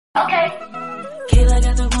Okay. Kayla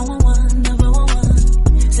got the 111, number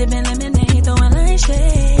one. Sipping lemonade, throwing light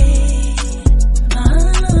shade.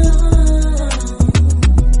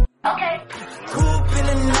 Okay. Coop in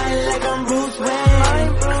the night like I'm Bruce Wayne.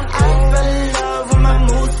 I fell in love with my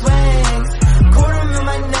mood swings. Quarter in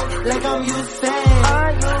my neck like I'm Usain.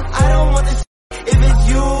 I don't want this if it's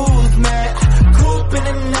used, man. Coop in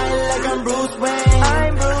the night like I'm Bruce Wayne.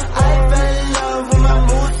 I fell in love with my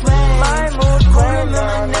mood swings. Quarter in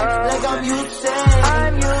my neck like I'm Usain.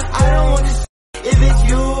 I don't want this if it's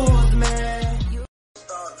used, man.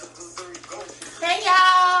 Hey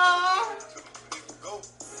y'all!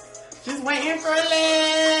 Just waiting for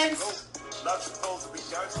Lex. Not supposed to be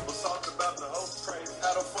gangster, but talk about the whole train.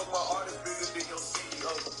 How the fuck my artist bigger than your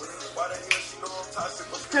CEO? Why the hell she know I'm toxic?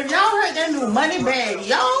 Have y'all heard that new Money Bag,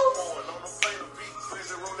 yo?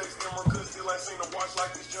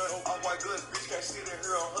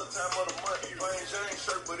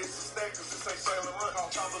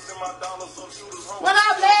 What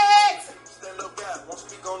up, Lex? Stand up, guy. Won't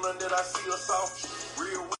speak on none that I see her soft.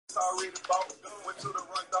 Real wits already bought. Went to the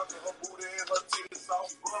right doctor, her booty and her titties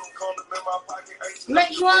soft. Condom in my pocket.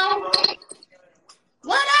 Lex, you on?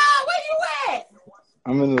 What up? Where you at?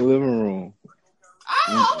 I'm in the living room.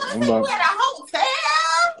 Oh, I think you at a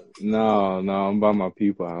hotel. No, I'm by my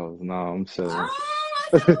people house. No, I'm chilling. Oh,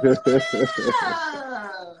 what up?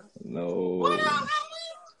 No. What up, homie?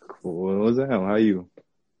 Cool. What's that? How you?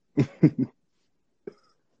 Come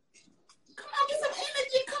on, get some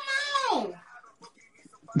energy. Come on.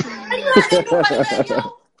 Have you heard that new Money Bag, yo?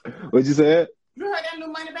 What you said? You heard that new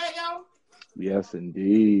Money Bag, yo? Yes,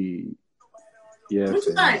 indeed. Yes, What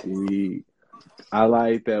you think? indeed. I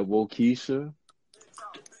like that Wokeisha.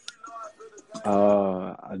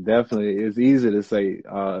 Definitely, it's easy to say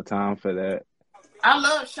time for that. I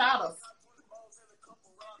love shouters.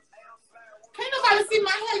 Can't nobody see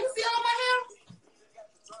my hair. You see all my hair?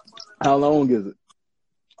 How long is it?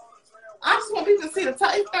 I just want people to see the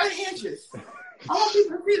top. It's 30 inches. I want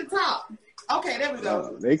people to see the top. Okay, there we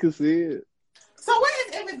go. They can see it. So where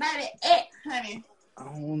is everybody at, honey? I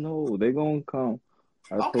don't know. They gonna come.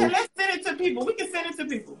 Okay, let's send it to people. We can send it to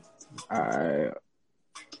people. Alright.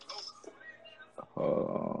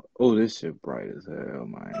 Oh, this shit bright as hell,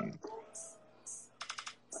 man.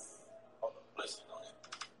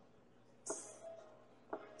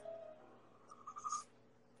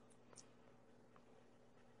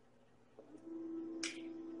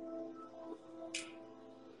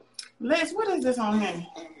 Les, what is this on here?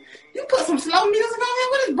 You put some slow music on here?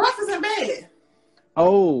 What is Breakfast in Bed?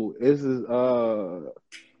 Oh, this is her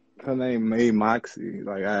name May Moxie.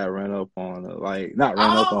 Like I ran up on her, like not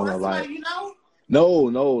ran up on her, like you know?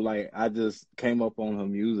 no, like I just came up on her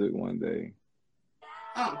music one day.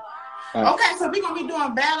 Okay, so we're gonna be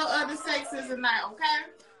doing Battle of the Sexes tonight, okay?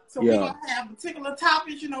 So we're gonna have particular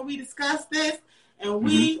topics, we discuss this, and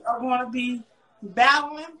we are gonna be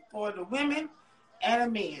battling for the women and the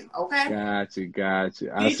men, okay? Gotcha.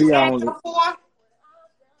 I Did see you I answer only before?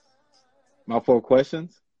 my 4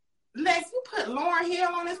 questions. Lex, you put Lauryn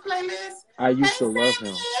Hill on this playlist. I used to love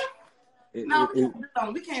him. No,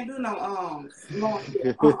 we can't do no Lauryn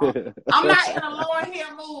Hill. I'm not in a Lauryn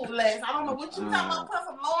Hill mood, Les. I don't know what you talking about. Put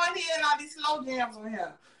some Lauryn Hill and all these slow jams on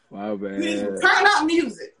here. My Please bad. turn up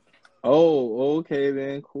music. Oh, okay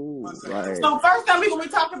then, cool. Like, So first thing we're gonna be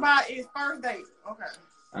talking about is first dates. Okay.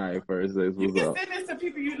 all right, first days. You What's can up? send this to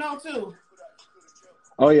people you know too.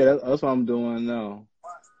 Oh yeah, that's what I'm doing now.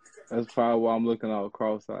 That's probably why I'm looking all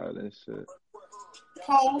cross-eyed and shit.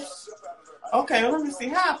 Post. Okay, let me see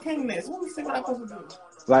how I ping this. Let me see what I'm supposed to do.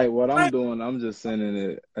 Like what I'm doing, I'm just sending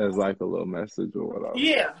it as like a little message or whatever.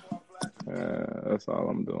 Yeah. That's all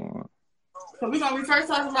I'm doing. So we're gonna be first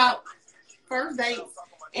talking about first dates,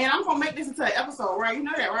 and I'm gonna make this into an episode, right? You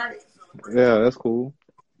know that, right? Yeah, that's cool.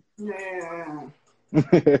 Yeah.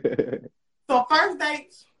 So first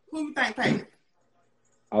dates, who you think paid?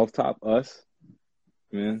 Off top, us,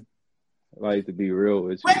 man. I like to be real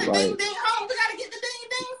with you. Where the Like, ding ding home? We gotta get the ding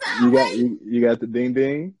ding sound. you got the ding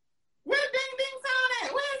ding. Where the ding ding sound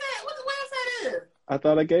at? Where is that? What the website is? I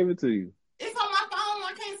thought I gave it to you. It's on my phone.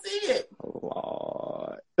 I can't see it.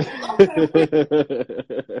 Lord.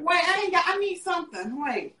 Wait, I need something.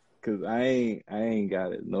 Wait. Cause I ain't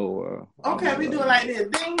got it nowhere. Okay, we do it like this.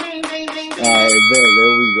 Ding ding ding ding ding. All right,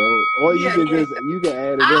 there we go. Or you can yeah. you can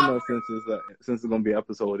add it in there since it's gonna be an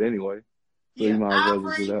episode anyway. So you might as well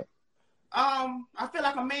just do that. I feel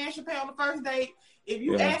like a man should pay on the first date. If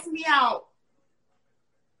you ask me out,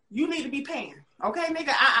 you need to be paying. Okay,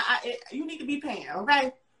 nigga? You need to be paying,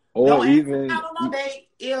 okay? Or don't even ask me out on no date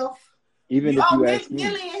if if you ask me.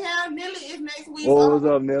 Nilly in here. Nilly is next week. What was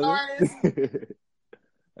up, Millie?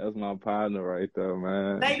 That's That's my partner right there,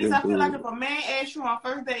 man. Ladies, Good I feel like dude. if a man asks you on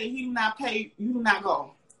first date, he do not pay, you do not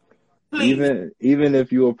go. Please. Even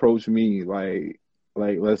if you approach me like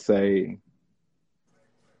let's say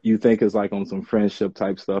you think it's like on some friendship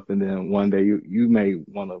type stuff, and then one day you may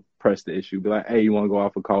want to press the issue, be like, hey, you want to go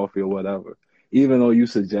out for coffee or whatever. Even though you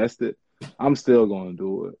suggest it, I'm still going to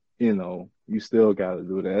do it. You know, you still got to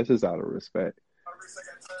do that. It's just out of respect.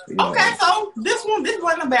 You know? Okay, so this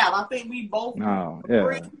wasn't a battle. I think we both agree.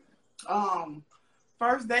 Yeah.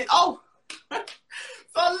 First date. Oh,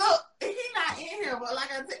 so look, he's not in here, but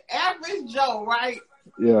like I said, Average Joe, right?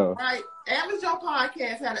 Yeah. Right. Average Joe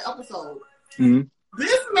podcast had an episode. Mm-hmm.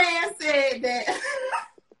 This man said that.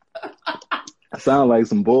 I sound like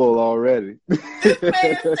some bull already. This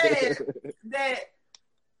man said that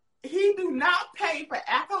he do not pay for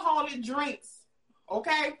alcoholic drinks,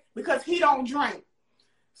 okay? Because he don't drink.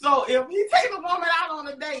 So if he takes a woman out on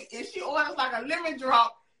a date and she orders like a lemon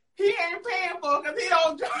drop, he ain't paying for it because he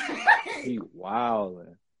don't drink. He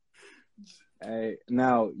wildin'. Hey,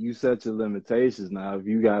 now you set your limitations. Now, if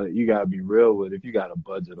you gotta be real with it. If you got a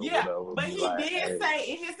budget or whatever. But he like, did say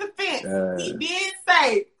in his defense, he did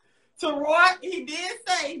say to Roy, he did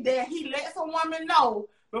say that he lets a woman know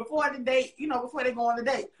before the date, before they go on the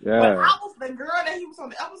date. Yeah. But I was the girl that he was on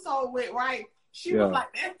the episode with, right? She was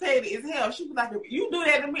like, that's petty as hell. She was like, if you do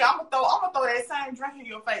that to me, I'm gonna throw that same drink in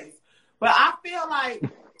your face. But I feel like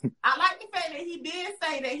I like the fact that he did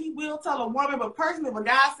say that he will tell a woman, but personally, if a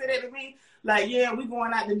guy said that to me, like, yeah, we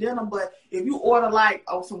going out to dinner, but if you order like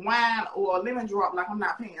some wine or a lemon drop, like I'm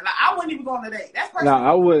not paying. Like I wouldn't even go on the date. That's personal. No,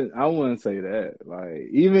 I wouldn't say that. Like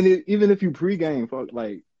even if you pregame, fuck,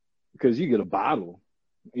 like because you get a bottle,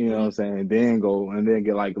 you know what I'm saying, then go and then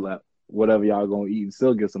get like whatever y'all gonna eat and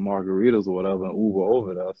still get some margaritas or whatever and Uber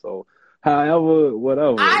over there. So however,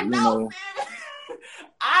 whatever. I know,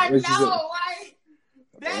 I know, right?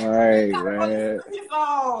 Right, man.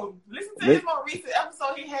 Listen to his more recent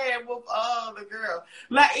episode he had with the girl.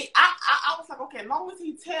 Like I was like, okay, as long as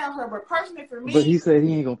he tell her, but personally for me, but he said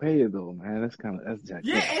he ain't gonna pay it though, man. That's jacked.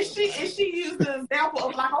 Yeah, and she used the example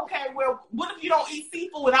of like, okay, well, what if you don't eat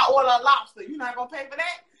seafood and I order a lobster? You're not gonna pay for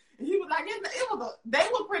that? And he was like, they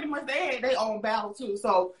were pretty much they had their own battle too.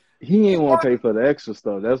 So he ain't want to pay for the extra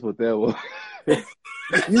stuff. That's what that was. you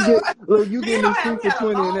get the soup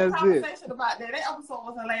for 20 and that's it. Conversation about that. That episode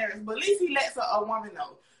was hilarious, but at least he lets a woman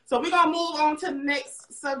know. So we're gonna move on to the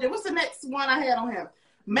next subject. What's the next one I had on him?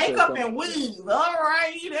 Makeup and weave. All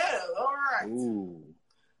right. Ooh.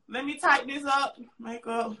 Let me type this up.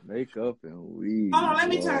 Makeup and weave. Hold on, let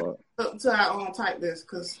me turn up to I type this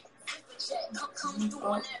because.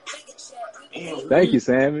 Thank you,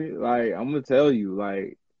 Sammy. Like I'm gonna tell you,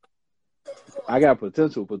 like I got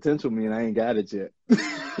potential. Potential mean I ain't got it yet. Wait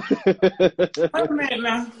a minute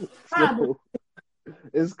now. So,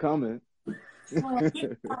 it's coming. What's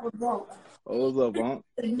up, Aunt?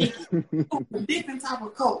 Different type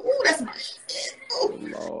of coat. Ooh, that's my shit.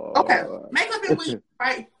 Okay, makeup and weave,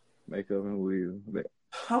 right? Makeup and weave.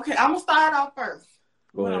 Okay, I'm gonna start off first.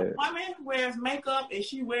 Go ahead. When a woman wears makeup and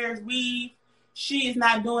she wears weave, she is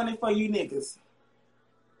not doing it for you niggas.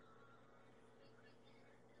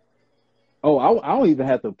 Oh, I don't even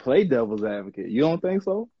have to play devil's advocate. You don't think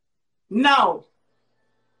so? No.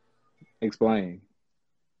 Explain.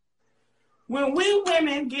 When we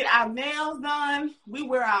women get our nails done, we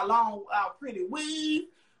wear our pretty weave,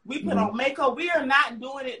 we put on makeup. We are not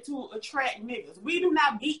doing it to attract niggas. We do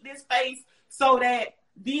not beat this face so that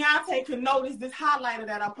Deontay can notice this highlighter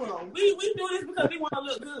that I put on. We do this because we want to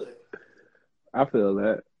look good. I feel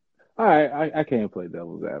that. All right, I can't play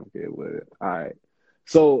devil's advocate with it. All right.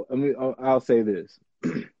 So, I mean, I'll say this.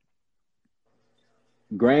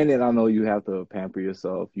 Granted, I know you have to pamper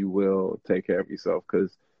yourself. You will take care of yourself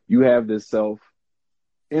because you have this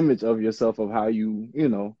self-image of yourself of how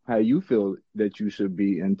how you feel that you should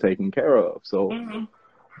be and taken care of. So,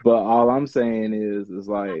 but all I'm saying is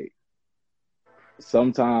like,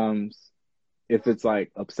 sometimes if it's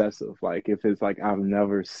like obsessive, like if it's like, I'll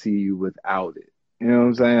never see you without it. You know what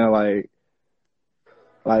I'm saying?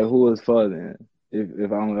 Like who is for then?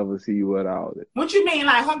 If I don't ever see you without it. What you mean,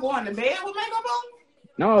 like her going to bed with makeup on?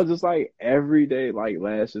 No, just like every day, like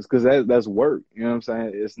lashes, because that's work. You know what I'm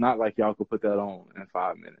saying? It's not like y'all could put that on in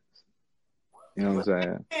 5 minutes. You know what I'm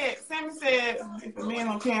saying? Sammy said, if a man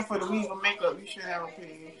don't pay for the weave or makeup, you should have a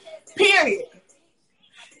opinion. Period.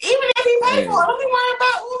 Even if he pays for it, don't be worried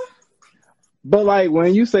about it. But like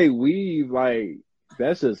when you say weave, like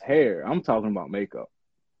that's just hair. I'm talking about makeup.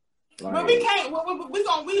 Like, but we can't. We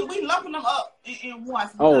lumping them up in one.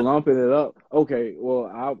 Oh, lumping it up. Okay.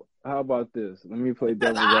 Well, how about this? Let me play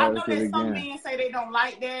Because devil's I know advocate that some again. men say they don't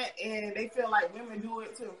like that and they feel like women do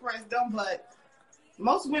it to impress them, but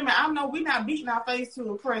most women, I know we not beating our face to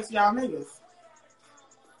impress y'all niggas.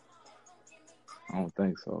 I don't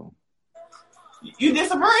think so. You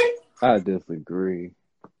disagree? I disagree.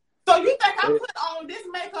 So you think I put on this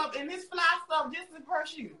makeup and this fly stuff just to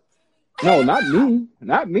impress you? No, not me.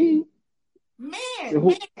 Not me.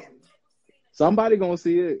 Man. Somebody gonna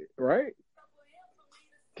see it, right?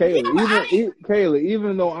 Kayla,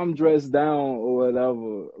 even though I'm dressed down or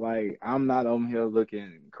whatever, like I'm not on here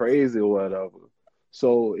looking crazy or whatever.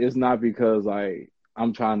 So it's not because like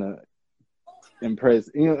I'm trying to impress.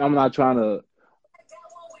 You know,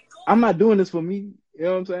 I'm not doing this for me. You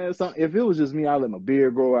know what I'm saying? So if it was just me, I let my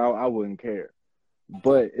beard grow out, I wouldn't care.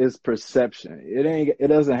 But it's perception. It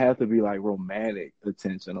doesn't have to be like romantic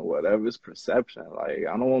attention or whatever. It's perception. Like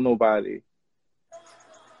I don't want nobody.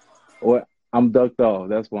 Or I'm ducked off.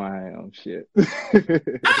 That's why I am. Shit. Sammy, no,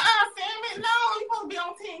 you supposed to be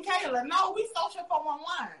on Team Kayla. No, we social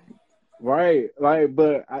 411. Right, like,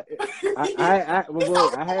 but I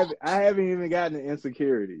haven't even gotten the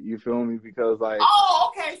insecurity. You feel me? Because like,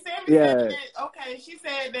 oh, okay, Sammy said that. Okay, she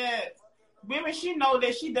said that women, she know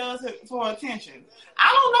that she does it for attention.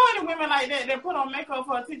 I don't know any women like that put on makeup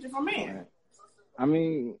for attention for men. I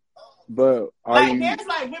mean, but there's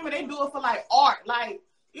like women, they do it for like art, like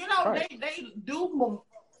you know, right. they do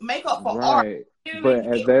makeup for art.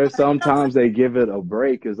 But there's sometimes they give it a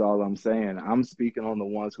break is all I'm saying. I'm speaking on the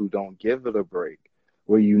ones who don't give it a break,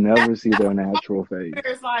 where you never see their natural face.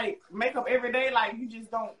 It's like makeup every day, like you just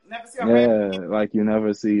don't never see. Like you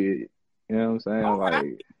never see it. You know what I'm saying? Okay.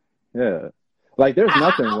 Like, yeah, like there's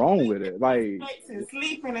nothing wrong with it. Like and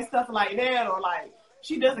sleeping and stuff like that, or like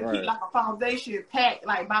she doesn't keep like a foundation packed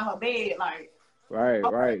like by her bed, like.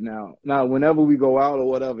 Right. Now, whenever we go out or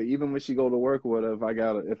whatever, even when she go to work or whatever,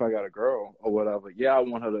 if I got a girl or whatever, yeah, I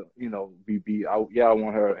want her to, you know, I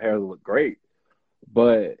want her hair to look great.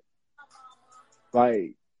 But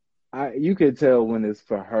like, you could tell when it's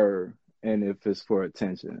for her and if it's for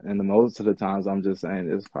attention. And most of the times, I'm just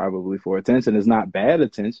saying it's probably for attention. It's not bad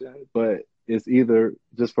attention, but it's either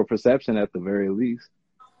just for perception at the very least,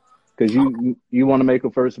 because you want to make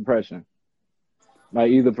a first impression. Like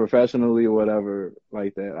either professionally or whatever,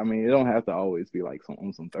 like that. I mean, it don't have to always be like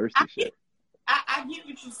on some thirsty shit. I get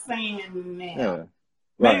what you're saying now. Yeah,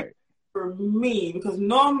 right. For me, because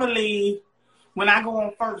normally when I go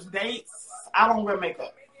on first dates, I don't wear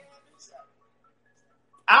makeup.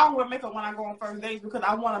 I don't wear makeup when I go on first dates because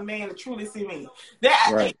I want a man to truly see me.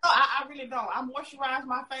 I really don't. I moisturize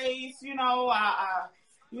my face. You know, I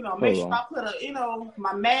make sure I put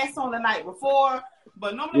my mask on the night before.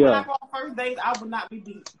 But normally when I go on first dates, I would not be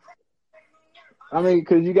deep. I mean,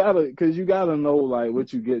 cause you gotta know like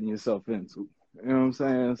what you're getting yourself into. You know what I'm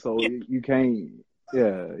saying? So you can't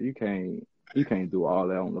do all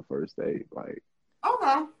that on the first date. Like,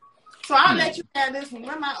 okay. So I'll let you have this one.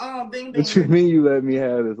 Where my ding. What you mean you let me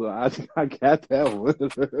have this one? I got that one.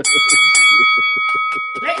 Let's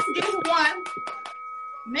get one.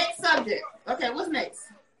 Next subject. Okay, what's next?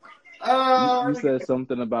 You said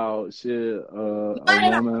something about shit. A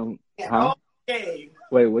woman. Huh? Okay.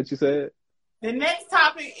 Wait, what you said? The next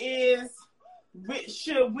topic is: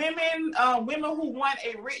 should women who want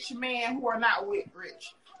a rich man who are not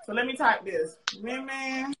rich? So let me type this: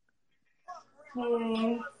 women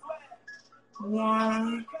who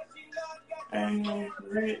want a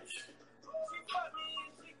rich.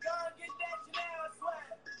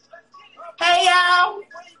 Hey y'all.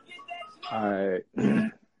 All right.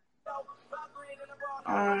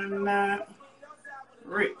 I'm not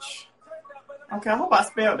rich. Okay, I hope I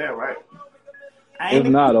spelled that right. If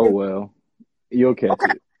not, oh well. You'll catch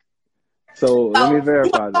it. So let me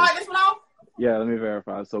verify this. Yeah, let me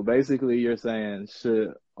verify. So basically you're saying,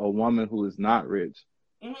 should a woman who is not rich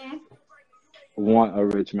want a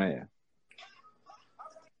rich man?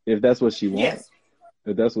 If that's what she wants. Yes.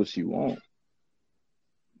 If that's what she wants.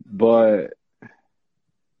 But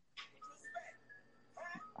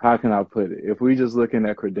how can I put it? If we just looking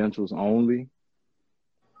at credentials only,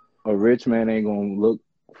 a rich man ain't gonna look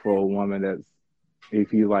for a woman that's, if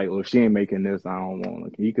he's like, well, if she ain't making this, I don't want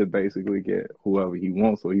her. He could basically get whoever he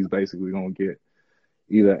wants, so he's basically gonna get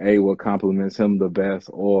either what compliments him the best,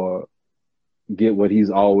 or get what he's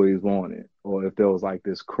always wanted, or if there was like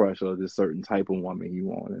this crush or this certain type of woman he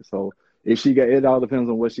wanted. So if it all depends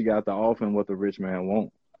on what she got to offer and what the rich man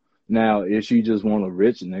wants. Now, if she just want a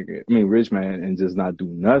rich man and just not do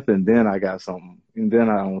nothing, then I got something. And then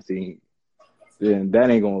I don't see, then that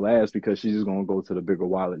ain't going to last, because she's just going to go to the bigger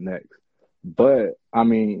wallet next. But, I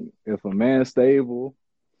mean, if a man's stable,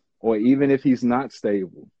 or even if he's not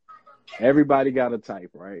stable, everybody got a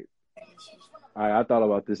type, right? All right, I thought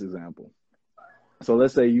about this example. So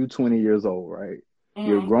let's say you 20 years old, right?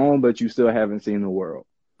 You're grown, but you still haven't seen the world.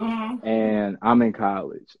 And I'm in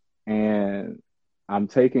college, and I'm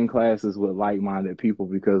taking classes with like-minded people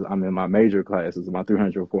because I'm in my major classes, my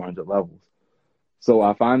 300, 400 levels. So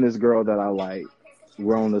I find this girl that I like.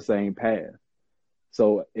 We're on the same path.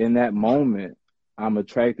 So in that moment, I'm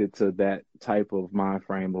attracted to that type of mind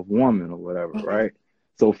frame of woman or whatever, right?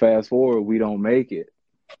 So fast forward, we don't make it.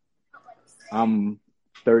 I'm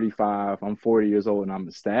 35, I'm 40 years old, and I'm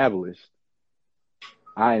established.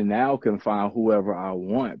 I now can find whoever I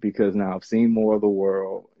want because now I've seen more of the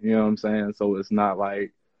world. You know what I'm saying? So it's not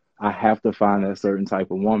like I have to find that certain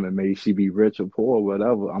type of woman. Maybe she be rich or poor or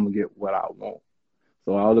whatever. I'm going to get what I want.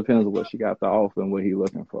 So it all depends on what she got to offer and what he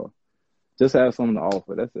looking for. Just have something to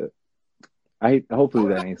offer. That's it.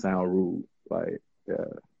 Hopefully that ain't sound rude. Like, yeah.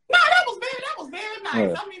 No, that was very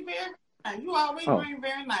nice. I mean, very nice. You always bring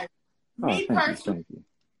very nice. Me personally, Thank you.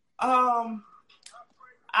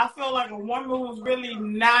 I feel like a woman who's really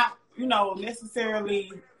not, necessarily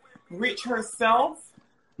rich herself.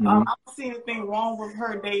 I don't see anything wrong with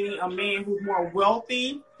her dating a man who's more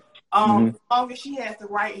wealthy. As long as she has the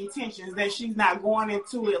right intentions, that she's not going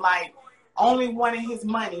into it like only wanting his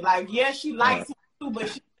money. Like, yeah, she likes him too, but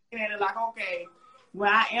she's looking at it like, okay, when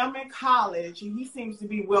I am in college and he seems to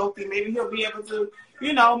be wealthy, maybe he'll be able to,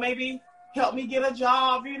 maybe help me get a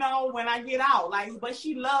job, when I get out. Like, but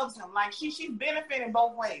she loves him. Like, she's benefiting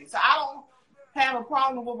both ways. So I don't have a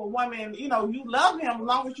problem with a woman, you love him as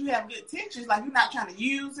long as you have good intentions. Like, you're not trying to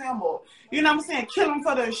use him or, kill him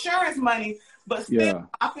for the insurance money. But still,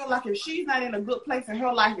 I feel like if she's not in a good place in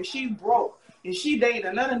her life, if she's broke, and she dated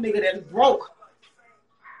another nigga that's broke.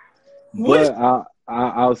 But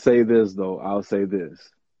I'll say this, though.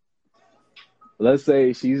 Let's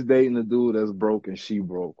say she's dating a dude that's broke and she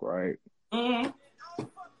broke, right?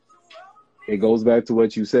 It goes back to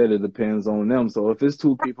what you said. It depends on them. So if it's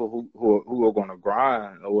two people who are going to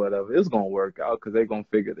grind or whatever, it's going to work out because they're going to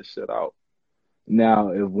figure the shit out. Now,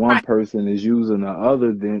 if one person is using the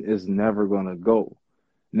other, then it's never going to go.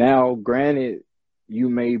 Now, granted, you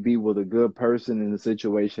may be with a good person and the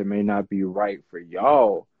situation may not be right for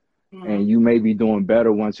y'all, and you may be doing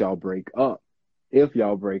better once y'all break up, if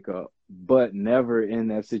y'all break up. But never in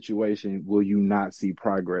that situation will you not see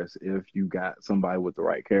progress if you got somebody with the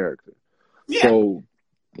right character. Yeah. So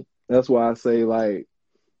that's why I say like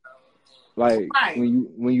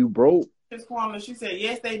when you broke. She said,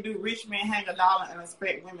 yes, they do. Rich men hang a dollar and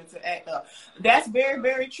expect women to act up. That's very,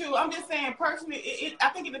 very true. I'm just saying, personally, I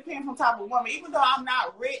think it depends on type of woman. Even though I'm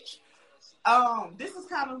not rich, this is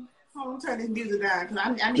kind of. Hold on, turn this music down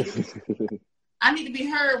because I need to be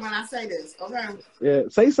heard when I say this. Okay. Yeah,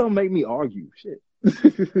 say something, make me argue. Shit.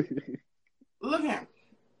 Look here.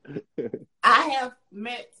 I have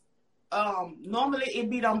met. Normally it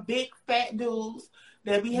be them big fat dudes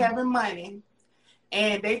that be having money.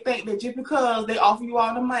 And they think that just because they offer you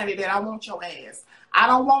all the money that I want your ass. I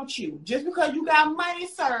don't want you. Just because you got money,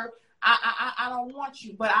 sir, I don't want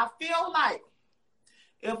you. But I feel like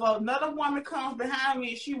if another woman comes behind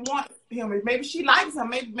me and she wants him, maybe she likes him,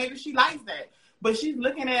 maybe she likes that. But she's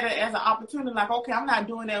looking at it as an opportunity, like, okay, I'm not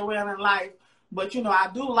doing that well in life, but I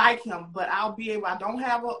do like him, but I don't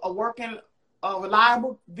have a working,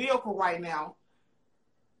 reliable vehicle right now.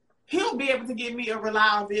 He'll be able to give me a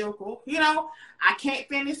reliable vehicle. I can't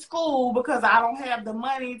finish school because I don't have the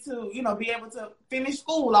money to, be able to finish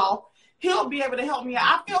school off. He'll be able to help me out.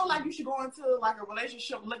 I feel like you should go into like a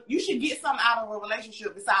relationship. You should get something out of a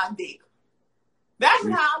relationship besides dick. That's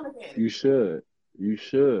how I look at it. You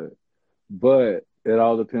should. But it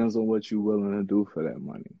all depends on what you're willing to do for that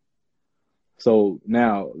money. So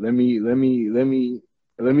now let me get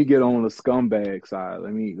on the scumbag side.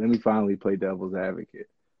 Let me finally play devil's advocate.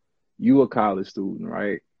 You a college student,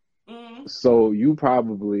 right? So you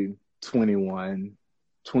probably 21,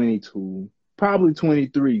 22, probably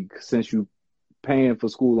 23 since you paying for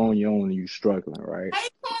school on your own and you struggling, right? Hey,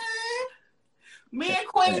 Quinn. Me and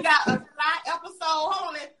Quinn got a live episode.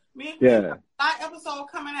 Hold on. Me and Quinn got a live episode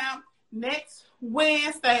coming out next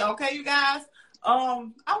Wednesday. Okay, you guys? I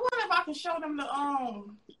wonder if I can show them the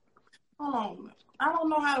hold on. I don't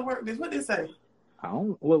know how to work this. What did it say?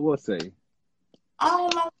 What say? I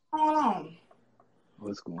don't know. Hold on.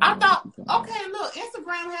 What's going on? I thought, okay, look,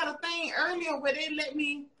 Instagram had a thing earlier where they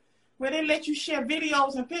let you share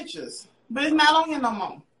videos and pictures, but it's not on here no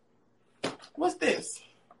more. What's this?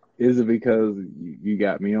 Is it because you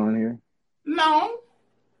got me on here? No.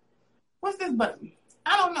 What's this button?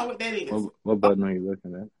 I don't know what that is. What button are you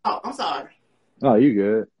looking at? Oh, I'm sorry. Oh, you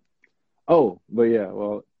good. Oh, but yeah,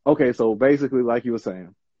 well, okay, so basically like you were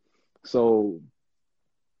saying, So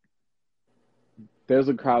there's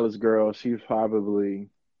a college girl. She's probably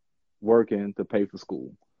working to pay for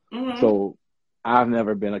school. Mm-hmm. So I've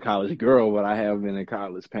never been a college girl, but I have been in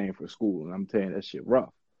college paying for school, and I'm telling you, that shit rough.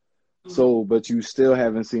 Mm-hmm. So, but you still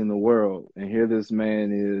haven't seen the world, and here this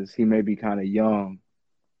man is. He may be kind of young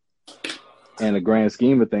in the grand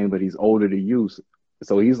scheme of things, but he's older than you.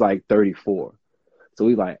 So he's like 34. So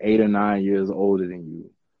he's like 8 or 9 years older than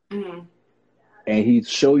you. Mm-hmm. And he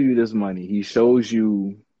show you this money. He shows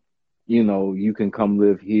you, you know, you can come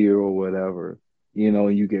live here or whatever, you know,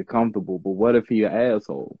 and you get comfortable. But what if he an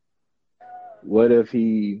asshole? What if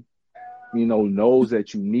he, you know, knows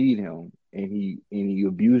that you need him and he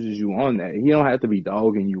abuses you on that? He don't have to be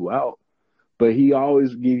dogging you out, but he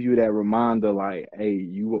always gives you that reminder like, hey,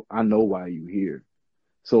 I know why you here.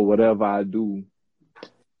 So whatever I do,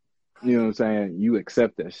 you know what I'm saying, you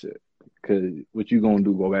accept that shit. Because what you gonna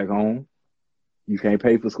do, go back home? You can't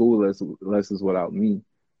pay for school unless it's without me.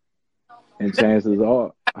 And chances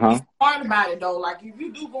are, Be smart about it though. Like if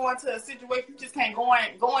you do go into a situation, you just can't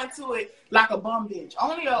go into it like a bum bitch.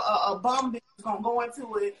 Only a bum bitch is gonna go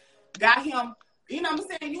into it. Got him, you know what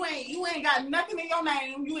I'm saying? You ain't got nothing in your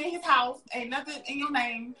name. You in his house, ain't nothing in your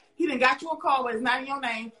name. He done got you a car, but it's not in your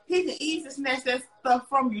name. He can easily snatch that stuff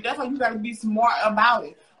from you. That's why you gotta be smart about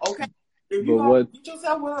it. Okay? If you gonna get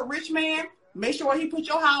yourself with a rich man, make sure he put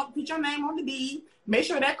your name on the deed. Make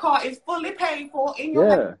sure that car is fully paid for in your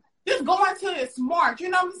name. Just go into it smart. You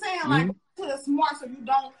know what I'm saying? Like, go into it smart so you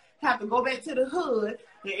don't have to go back to the hood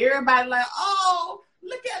and everybody like, oh,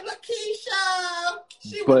 look at Lakeisha.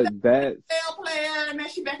 She was a player and then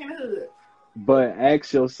she back in the hood. But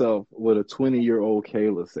ask yourself, would a 20-year-old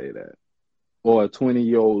Kayla say that? Or a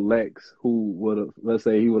 20-year-old Lex who would have, let's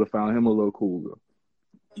say he would have found him a little cougar.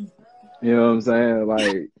 You know what I'm saying?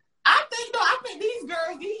 Like, I think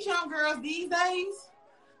these young girls these days,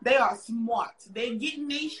 they are smart. They getting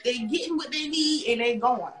what they need and they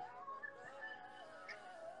going.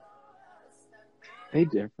 They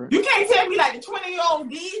different. You can't tell me like the 20-year-old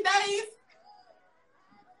these days.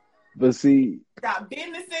 But see, got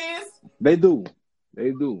businesses. They do.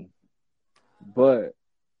 But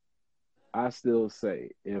I still say,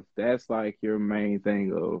 if that's like your main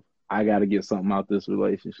thing of, I got to get something out this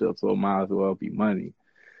relationship, so it might as well be money,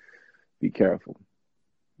 be careful.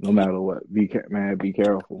 No matter what, be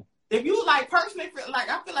careful. If you like personally, like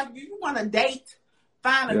I feel like if you want to date,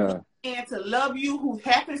 find a man to love you who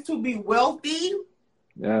happens to be wealthy.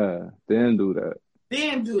 Yeah, then do that.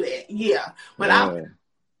 Yeah. But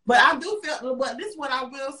I do feel. But this is what I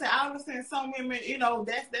will say. I understand some women. You know,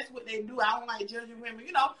 that's what they do. I don't like judging women.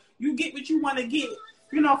 You know, you get what you want to get.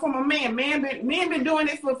 You know, from a man. Men been doing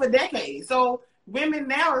this for decades. So women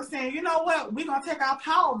now are saying, you know what, we're gonna take our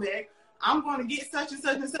power back. I'm going to get such and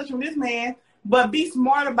such and such from this man, but be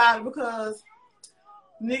smart about it because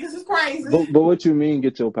niggas is crazy. But what you mean,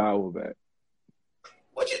 get your power back?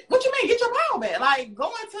 What you mean, get your power back? Like,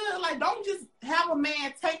 go into, like, don't just have a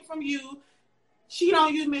man take from you, cheat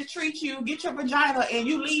on you, mistreat you, get your vagina, and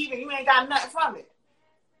you leave and you ain't got nothing from it.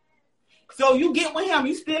 So you get with him,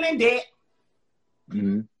 you still in debt.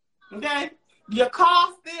 Mm-hmm. Okay? Your car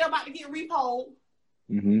still about to get repoed.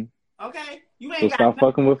 Mm-hmm. Okay? You ain't stop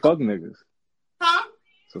fucking with fuck niggas. Huh?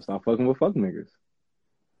 So stop fucking with fuck niggas.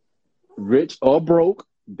 Rich or broke,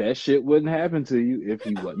 that shit wouldn't happen to you if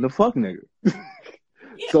you wasn't a fuck nigga.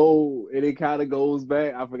 So it kind of goes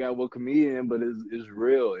back. I forgot what comedian, but it's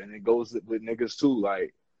real, and it goes with niggas too.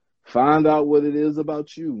 Like, find out what it is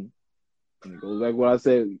about you. And it goes back what I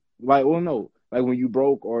said. Like, well, no, like when you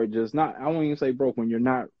broke or just not. I won't even say broke. When you're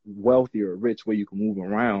not wealthy or rich, where you can move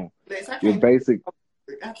around. Your basic.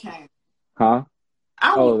 I can't. Huh?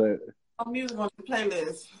 I don't music on the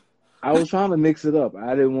playlist. I was trying to mix it up.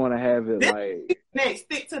 I didn't want to have it like. Next,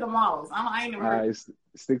 stick to the models. I ain't never heard. All right,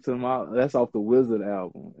 stick to the models. That's off the Wizard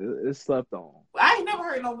album. It's slept on. I ain't never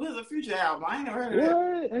heard no Wizard Future album. I ain't never heard of that.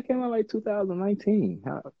 What? That came out like 2019.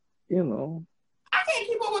 How, you know. I can't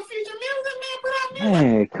keep up with Future music, man. Put out music.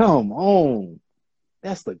 Man, come on.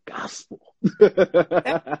 That's the gospel.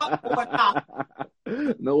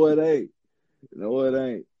 No, it ain't.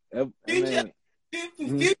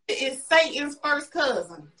 Future is Satan's first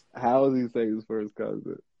cousin. How is he Satan's first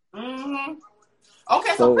cousin? Mm-hmm.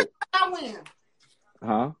 Okay, so pretty much I win.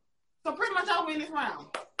 Huh? So pretty much I win this round.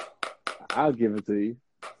 I'll give it to you.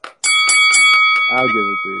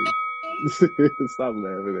 Stop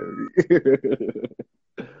laughing at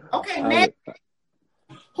me. Okay, next.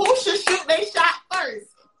 Who should shoot their shot first?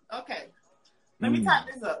 Okay. Let me type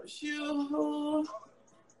this up. Shoot who?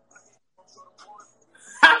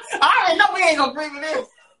 I already know we ain't gonna agree with this.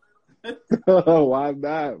 Why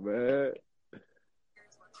not, man?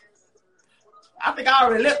 I think I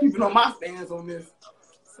already let people know my stance on this.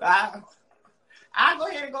 So I'll go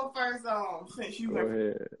ahead and go first, since you go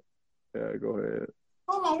ahead. Yeah, go ahead.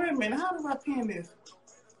 Hold on, wait a minute. How do I pin this?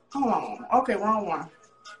 Hold on. Okay, wrong one.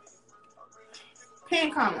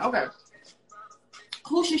 Pin comment. Okay.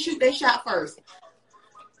 Who should shoot their shot first?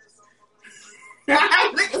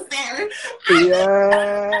 I'm looking Sammy.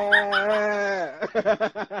 Yeah.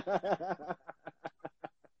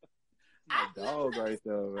 My dog right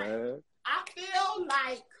there, man. I feel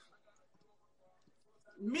like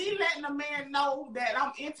me letting a man know that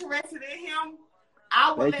I'm interested in him,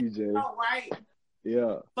 I will let you know, right?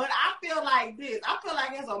 Yeah. But I feel like this. I feel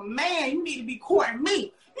like as a man, you need to be courting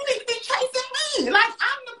me. You need to be chasing me. Like,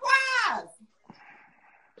 I'm the prize.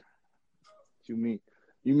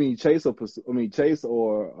 You mean chase or chase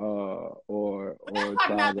or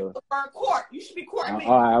try to court. You should be courting me.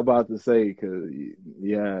 I'm about to say, because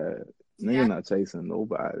nigga not chasing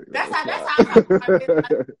nobody. That's how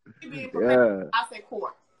yeah. I say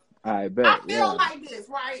court. I bet. I feel like this,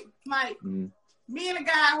 right? Like me and a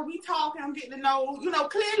guy who we talking, I'm getting to know. You know,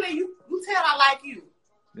 clearly you tell I like you.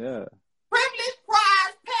 Yeah. Privilege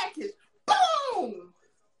prize package. Boom.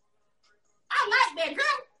 I like that,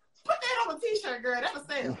 girl. Put that on a t-shirt, girl. That's a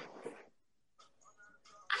sale.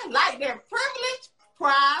 I like that privilege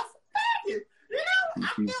prize package. You know, I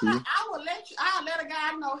feel like I'll let a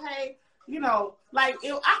guy know, hey, you know, like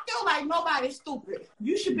I feel like nobody's stupid.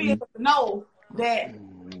 You should be able to know that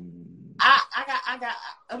I got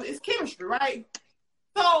it's chemistry, right?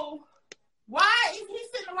 So why is he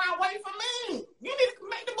sitting around waiting for me? You need to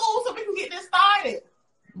make the move so we can get this started.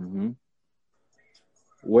 Mm-hmm.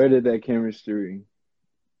 Where did that chemistry,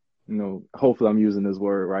 you know, hopefully I'm using this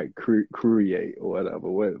word right, create or whatever.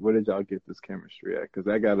 Where did y'all get this chemistry at? Because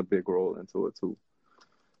that got a big role into it too.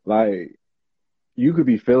 Like, you could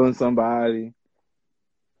be feeling somebody.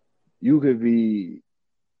 You could be,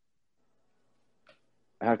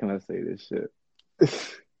 how can I say this shit?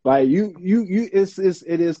 Like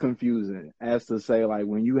it is confusing as to say, like,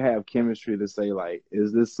 when you have chemistry, to say, like,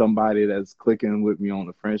 is this somebody that's clicking with me on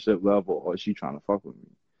a friendship level, or is she trying to fuck with me?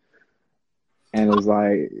 And it's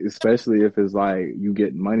like, especially if it's like you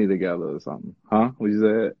getting money together or something. Huh? What you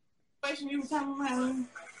said? You were talking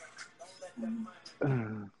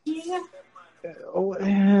about. Yeah. Oh,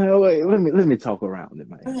 wait, let me talk around it,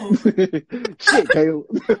 man. Shit, Caleb.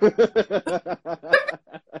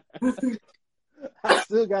 I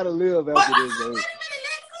still gotta live after this, though. Wait a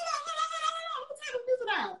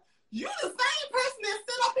minute, you the same person that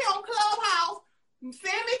sit up here on Clubhouse,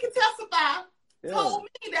 Sammy can testify, told me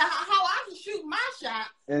that how I can shoot my shot.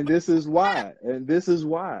 And this is why.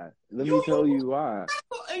 Let me tell you why.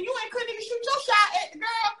 And you couldn't even shoot your shot at the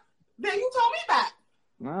girl that you told me about.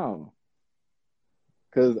 No.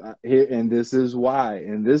 This is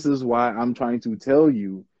why I'm trying to tell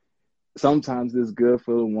you, sometimes it's good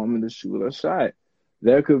for the woman to shoot a shot.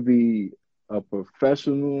 There could be a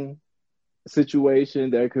professional situation.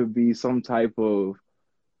 There could be some type of,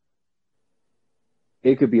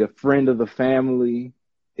 it could be a friend of the family.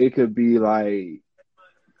 It could be like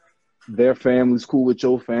their family's cool with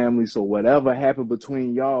your family. So whatever happened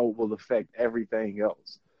between y'all will affect everything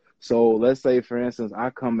else. So let's say, for instance,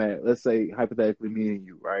 let's say hypothetically me and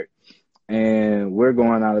you, right? And we're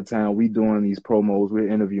going out of town. We doing these promos. We're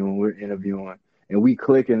interviewing. And we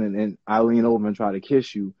clicking, and I lean over and try to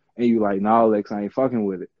kiss you. And you like, nah, Lex, I ain't fucking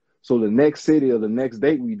with it. So the next city or the next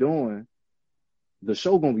date we doing, the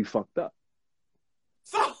show gonna be fucked up.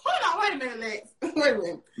 So, hold on, wait a minute, Lex. Wait a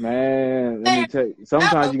minute. Man, let me tell you.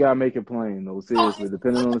 Sometimes you gotta make it plain, though, seriously,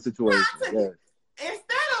 depending on the situation. Yes.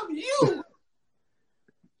 Instead of you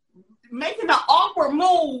making an awkward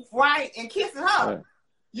move, right, and kissing her, right,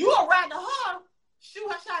 you would rather her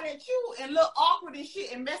shoot her shot at you and look awkward and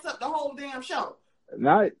shit and mess up the whole damn show.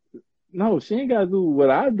 No, she ain't gotta do what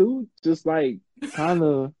I do. Just like kind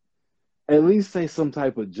of at least say some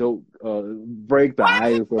type of joke, break the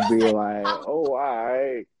ice, or be like, "Oh, all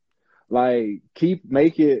right." Like,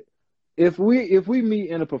 make it. If we meet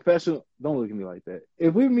in a professional, don't look at me like that.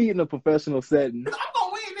 If we meet in a professional setting, I'm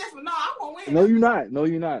gonna win this one. No, I'm gonna win. No,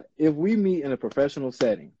 you're not. If we meet in a professional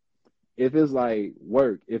setting, if it's like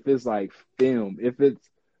work, if it's like film, if it's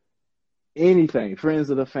anything, friends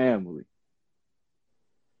of the family,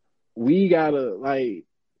 we gotta, like,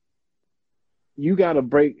 you gotta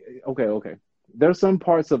break. Okay. There's some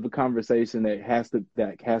parts of the conversation that has to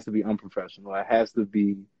be unprofessional. It has to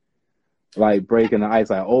be like breaking the ice.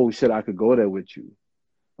 Like, oh shit, I could go there with you.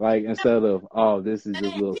 Like, instead of, oh, this is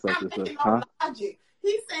just little such and such. Huh?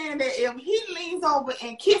 He's saying that if he leans over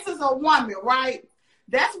and kisses a woman, right,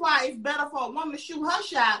 that's why it's better for a woman to shoot her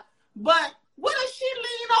shot. But What if she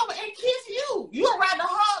lean over and kiss you? You'll rather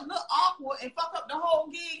her look awkward and fuck up the whole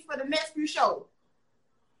gig for the next few shows.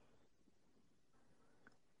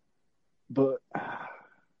 But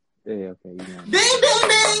yeah, okay. Ding, ding, ding.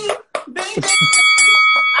 Ding, ding.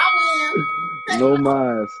 I win. No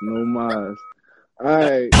mas. All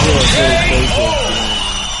right.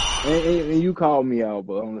 Yeah, and you called me out,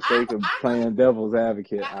 but on the sake of playing devil's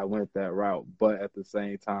advocate, I went that route. But at the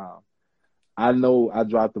same time, I know I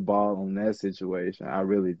dropped the ball on that situation. I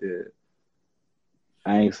really did.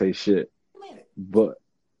 I ain't say shit. But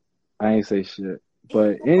any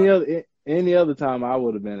other time I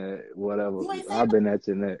would have been at whatever. I've been at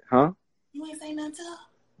your neck. Huh? You ain't say nothing to her?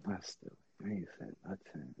 I ain't said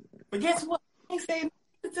nothing. But guess what? I ain't say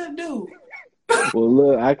nothing to the dude. Well,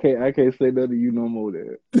 look, I can't say nothing to you no more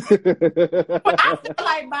there. But I feel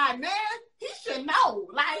like by now, he should know.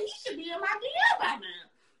 Like, he should be in my DM by now.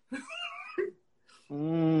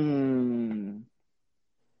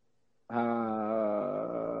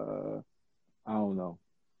 I don't know.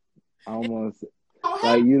 I don't want to say.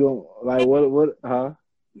 Like, you don't, like, what, huh?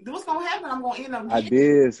 What's going to happen? I'm going to end up I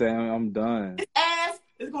did, Sam. I'm done. His ass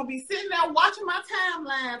is going to be sitting there watching my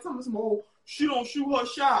timeline. Telling me, oh, she don't shoot her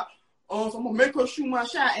shot. So I'm going to make her shoot my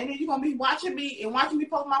shot. And then you're going to be watching me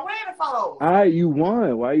post my wedding photos. All right, you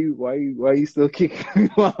won. Why you still kicking me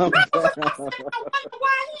while I'm down? Why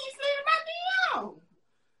he ain't slid my DM?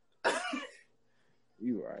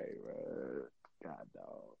 You right, bro. God,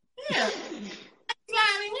 dog. Yeah.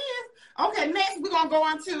 Sliding in. Okay, next we're going to go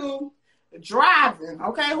on to driving.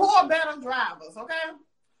 Okay, who are better drivers? Okay?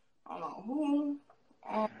 Hold on. Who?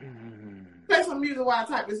 Play some music while I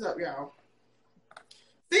type this up, y'all.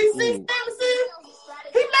 See, he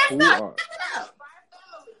messed up.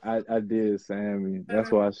 I did, Sammy. That's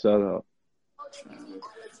why I shut up.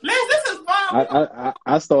 This is fun.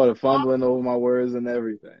 I started fumbling over my words and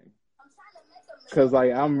everything. Cause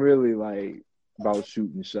like I'm really like about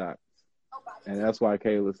shooting shots, and that's why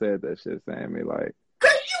Kayla said that shit, Sammy. Like,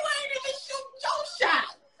 cause you ain't even shoot your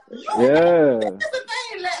shot. Yeah. That's the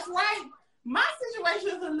thing, Lex, right? My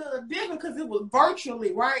situation is a little different because it was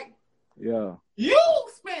virtually, right? Yeah. You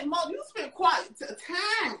spent quite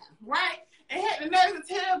time, right? And had the nerve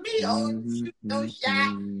to tell me, shoot your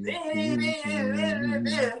shot. And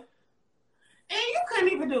you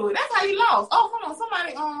couldn't even do it. That's how you lost. Oh, hold on.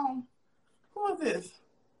 Somebody, who is this?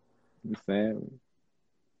 Sammy.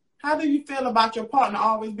 How do you feel about your partner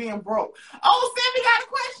always being broke? Oh, Sammy got a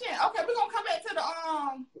question. Okay, we're gonna come back to the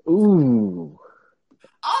Ooh.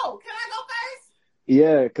 Oh, can I go first?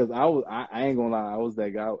 Yeah, cause I ain't gonna lie, I was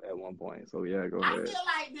that guy at one point. So yeah, go ahead. I feel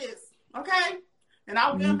like this, okay? And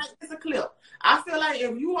I will make this a clip. I feel like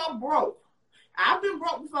if you are broke, I've been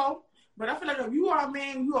broke before, but I feel like if you are a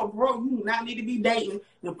man, you are broke, you do not need to be dating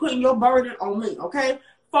and putting your burden on me, okay?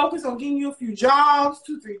 Focus on getting you a few jobs,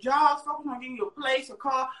 2-3 jobs. Focus on getting you a place, a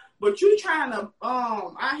car. But you trying to,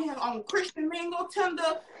 I had on Christian Mingle,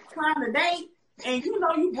 Tinder, trying to date, and you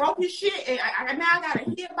know you broke his shit, and I now gotta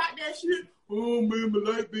hear about that shit. Oh man, my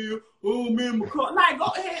light bill. Oh man, my car. Like, go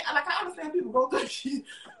ahead. Like, I understand people go through shit,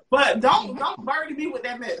 but don't burden me with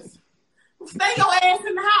that mess. Stay your ass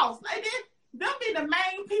in the house. Like, them be the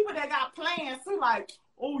main people that got plans too. Like,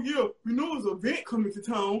 oh yeah, we know there's an event coming to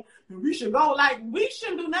town, and we should go. Like, we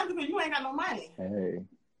shouldn't do nothing because you ain't got no money.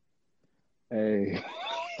 Hey.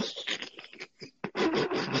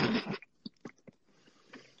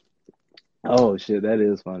 Oh shit, that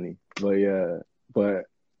is funny. But yeah, but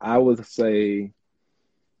I would say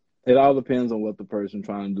it all depends on what the person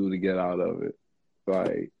trying to do to get out of it.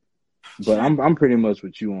 Like, but I'm pretty much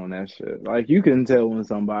with you on that shit. Like, you can tell when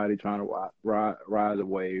somebody trying to ride a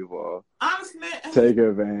wave or honestly take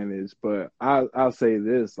advantage. But I'll say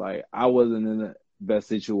this: like, I wasn't in the best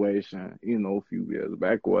situation, a few years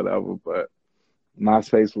back or whatever. But my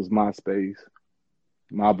space was my space.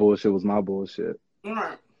 My bullshit was my bullshit.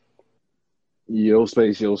 Right. Your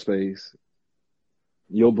space, your space.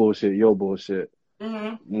 Your bullshit, your bullshit.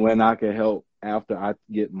 Mm-hmm. When I can help after I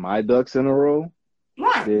get my ducks in a row,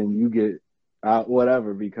 right, then you get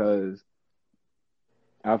whatever. Because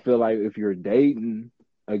I feel like if you're dating,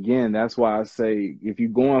 again, that's why I say if you're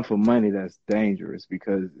going for money, that's dangerous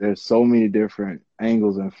because there's so many different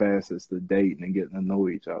angles and facets to dating and getting to know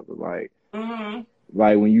each other. Like,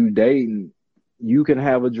 like when you dating, you can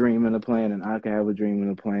have a dream and a plan, and I can have a dream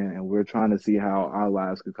and a plan, and we're trying to see how our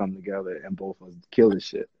lives could come together and both of us kill this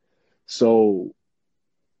shit. So,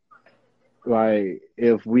 like,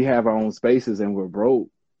 if we have our own spaces and we're broke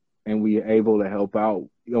and we're able to help out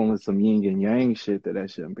on some yin and yang shit, that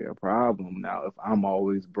shouldn't be a problem. Now, if I'm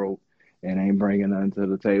always broke and ain't bringing nothing to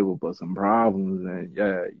the table but some problems, then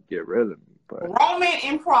yeah, you get rid of me. But Roman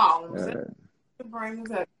and problems. brings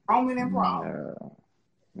us Roman and problem.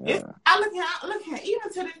 Yeah. I look here, even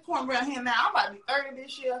to this point right here now, I'm about to be 30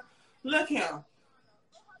 this year. Look here.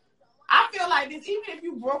 I feel like this, even if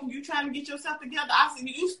you broke and you trying to get yourself together, I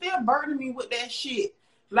see you still burden me with that shit.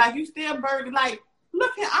 Like, you still burden, like,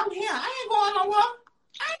 look here, I'm here. I ain't going nowhere.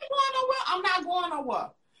 I'm not going nowhere.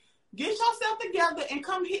 Get yourself together and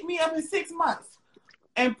come hit me up in 6 months.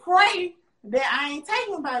 And pray that I ain't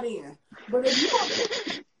taken by then. But if you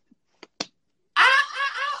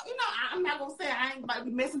I'm not gonna say I ain't about to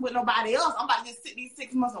be messing with nobody else. I'm about to just sit these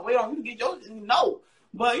 6 months and wait on you to get yours. No.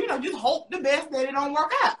 But just hope the best that it don't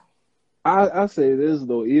work out. I say this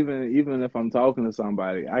though, even if I'm talking to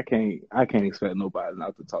somebody, I can't expect nobody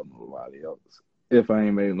not to talk to nobody else if I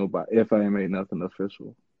ain't made nothing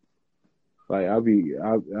official. Like I'll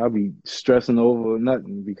be stressing over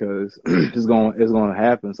nothing because it's gonna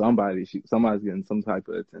happen. Somebody's getting some type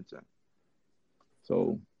of attention.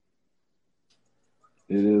 So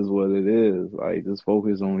it is what it is. Like, just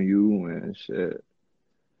focus on you and shit.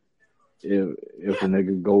 If a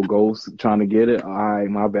nigga go ghost trying to get it, all right,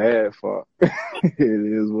 my bad, fuck. It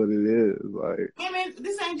is what it is. Like, women,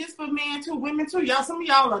 this ain't just for men too, women too. Y'all, some of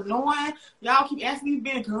y'all annoying. Y'all keep asking these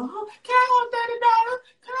men, girl, can I hold $30?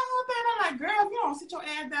 Can I hold $30? Like, girl, if you don't sit your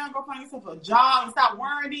ass down, go find yourself a job and stop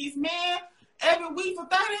worrying these men every week for $30,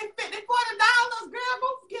 $50, $40, girl, go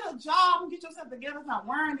get a job and get yourself together. Stop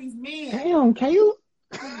worrying these men. damn, can you?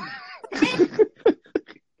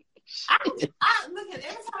 I look at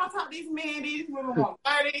every time I talk to these men, these women want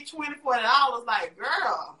 $30, $20, $40. Like,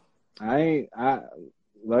 girl.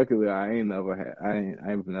 Luckily I've never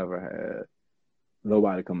had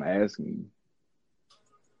nobody come ask me.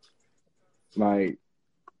 Like,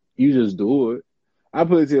 you just do it. I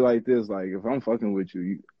put it to you like this, like, if I'm fucking with you,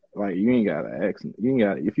 you ain't gotta ask me. You ain't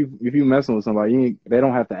gotta, if you messing with somebody, they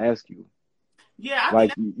don't have to ask you. Yeah,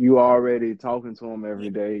 you already talking to them every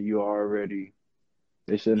day.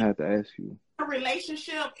 They shouldn't have to ask you. A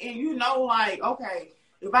relationship, and like, okay,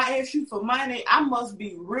 if I ask you for money, I must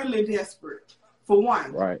be really desperate for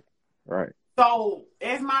one. Right. So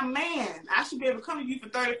as my man, I should be able to come to you for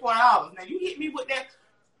 $30, $40. Now you hit me with that.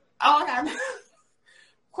 Oh, okay.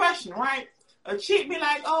 Question, right? A chick be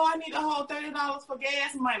like, oh, I need a whole $30 for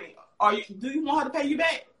gas money. Do you want her to pay you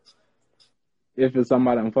back? If it's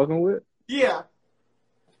somebody I'm fucking with? Yeah.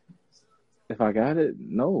 If I got it,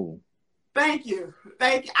 no. Thank you.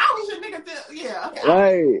 I wish a nigga yeah.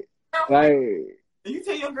 Okay. Like, you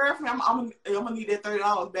tell your girlfriend, I'm gonna need that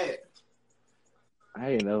 $30 back.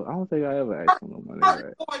 I don't think I ever asked for no money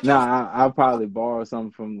back. Nah, I probably borrowed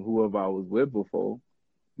something from whoever I was with before,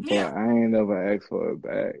 but yeah. I ain't never asked for it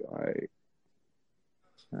back. Like,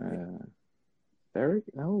 Derek,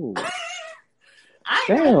 no.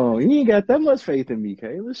 Damn, you ain't got that much faith in me,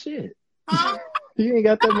 Kayla. Shit. Huh? You ain't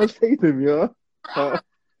got that much faith in me, huh?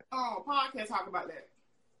 Podcast talk about that.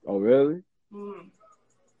 Oh, really? Mm.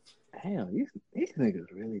 Damn, these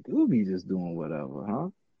niggas really do be just doing whatever, huh?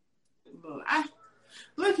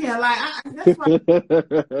 Look here, that's why.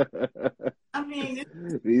 I mean,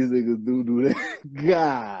 these niggas do that.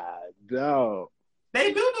 God, dog.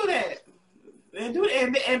 They do that. They do,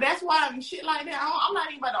 and that's why shit like that. I'm not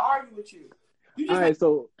even about to argue with you. All right,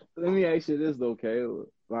 so let me ask you this though, Kayla.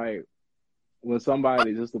 Like, when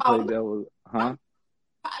somebody just to play devil, huh?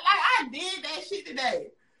 Like, I did that shit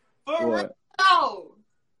today. For what? real. No.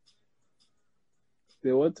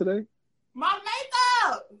 Did what today? My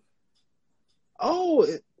makeup. Oh,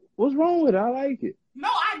 what's wrong with it? I like it. No,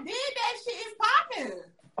 I did that shit. It's popping.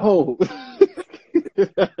 Oh.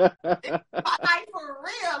 Like, for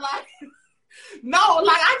real. Like, no,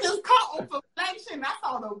 like, I just caught on perfection. I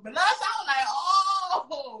saw the blush. I was like,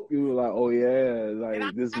 oh. You were like, oh, yeah.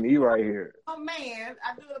 Like, this me right here. Oh, man.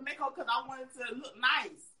 I do the makeup because I wanted to look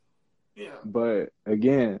nice. Yeah. But,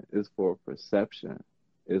 again, it's for perception.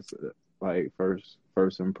 It's, like, first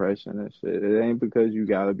impression and shit. It ain't because you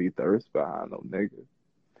gotta be thirst behind no nigga.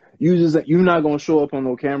 You're not gonna show up on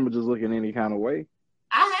no camera just looking any kind of way.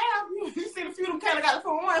 I have. You see the few of them kind of got it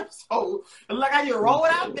for one. So, like, I just roll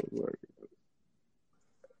it out there.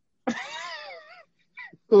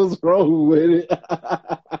 What's wrong with it?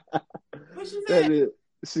 What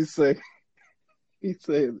she said? He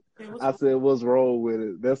said, I said, what's wrong with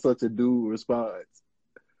it? That's such a dude response.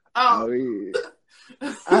 Oh. I mean,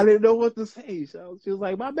 I didn't know what to say. She was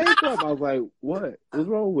like, my makeup. I was like, what? What's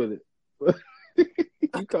wrong with it?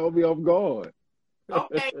 You called me off guard.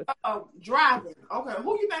 Okay, driving. Okay,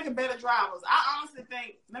 who you think are better drivers? I honestly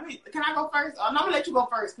think, can I go first? I'm going to let you go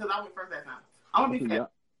first because I went first that time. I'm going to be fair.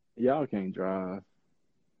 Y'all can't drive.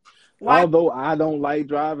 Why? Although I don't like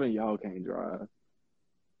driving, y'all can't drive.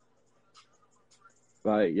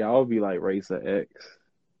 like y'all be like Racer X,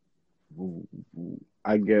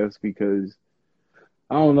 I guess, because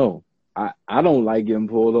I don't know. I don't like getting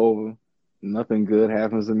pulled over. Nothing good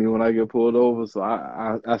happens to me when I get pulled over, so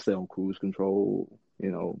I stay on cruise control,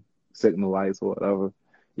 signal lights or whatever.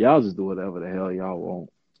 Y'all just do whatever the hell y'all want.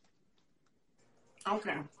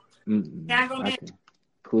 Okay. Can I go next?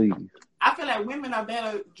 Please. I feel like women are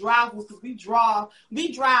better drivers because we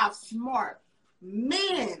drive smart.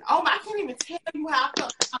 Men, I can't even tell you how I feel.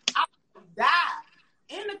 I would die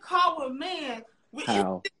in the car with men.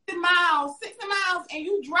 How? 60 miles, and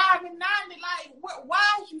you driving 90. Like, why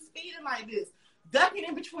is you speeding like this? Ducking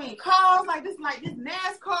in between cars like this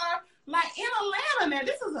NASCAR. Like, in Atlanta now.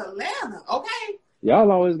 This is Atlanta, okay?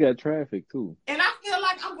 Y'all always got traffic, too. And I feel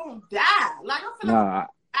like I'm going to die. Like, I feel like I'm going to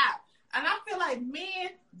die. And I feel like men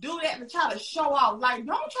do that to try to show off. Like,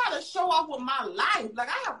 don't try to show off with my life. Like,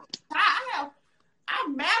 I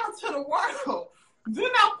matter to the world. Do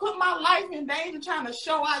not put my life in danger trying to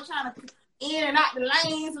show out, trying to in and out the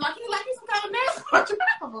lanes. Like you some kind of NASCAR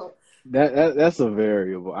driver. That's a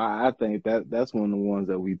variable. I think that's one of the ones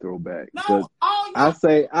that we throw back. No, I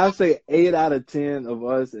say 8 out of 10 of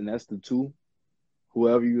us, and that's the 2.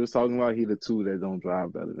 Whoever you was talking about, he the 2 that don't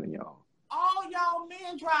drive better than y'all. All y'all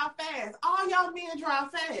men drive fast.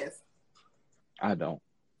 I don't.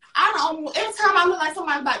 Every time I look like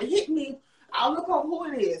somebody about to hit me, I'll look up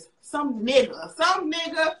who it is. Some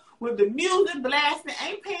nigga with the music blasting,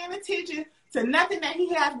 ain't paying attention to nothing that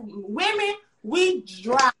he has. Women, we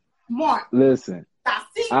drive smart. Listen,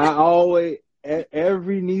 every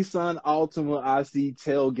Nissan Altima I see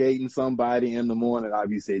tailgating somebody in the morning, I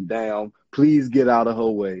be saying, damn, please get out of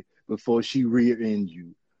her way before she rear-ends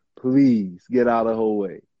you. Please get out of her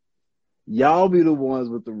way. Y'all be the ones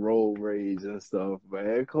with the road rage and stuff,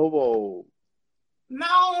 man. Come on.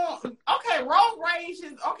 No, okay, road rage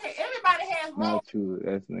is okay. Everybody has road. Not true.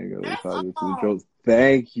 That's nigga. That's probably two jokes.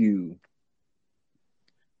 Thank you.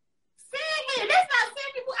 Silly. That's not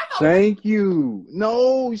silly. Thank you.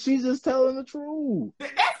 No, she's just telling the truth.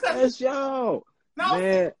 That's y'all. No,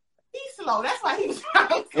 man. He's slow. That's why he's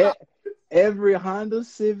slow. Every Honda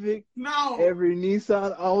Civic, no, every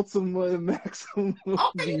Nissan Altima and Maxima,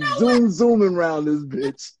 okay, zooming around this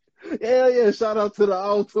bitch. Hell yeah! Shout out to the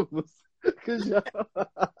Altimas. Cause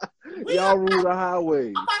y'all rule the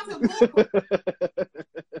highway. I'm about to Google.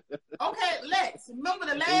 Okay, Lex. Remember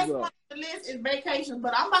the last one on the list is vacation,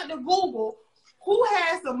 but I'm about to Google who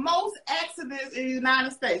has the most accidents in the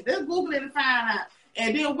United States. Let's Google it and find out,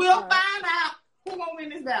 and then we'll find out who gonna win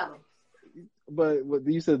this battle. But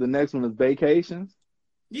you said the next one is vacations.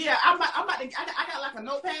 Yeah, I'm about to. I got like a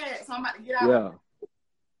notepad, so I'm about to get out. Yeah.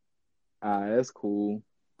 All right, that's cool.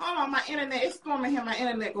 Hold on, my internet. It's storming here. My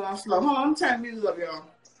internet going slow. Hold on, I'm turning the music up, y'all.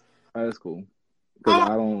 Oh, that's cool. Because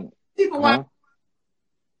I don't. People watch.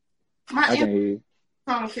 My I can hear you.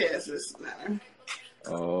 Comcast is better.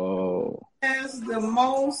 Oh. Has the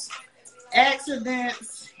most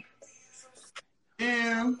accidents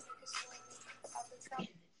in.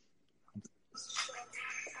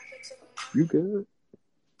 You good?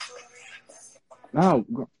 No,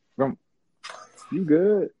 you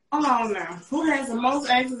good? Hold on now. Who has the most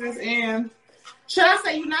accidents in? Should I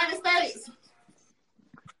say United States?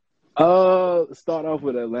 Start off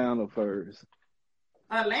with Atlanta first.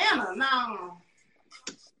 Atlanta?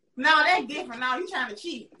 No, that's different. No, you trying to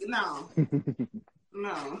cheat? No,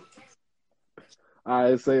 no. All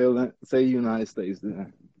right, say United States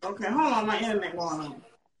then. Okay, hold on. My internet going on.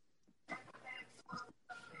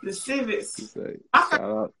 The Civics.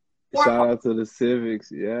 Shout out to the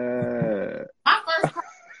Civics. Yeah. My first car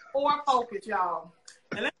Ford Focus, y'all.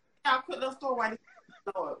 And let me tell y'all a quick little story why this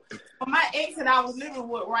but my ex that I was living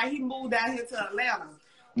with, right, he moved down here to Atlanta.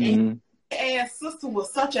 And his ass sister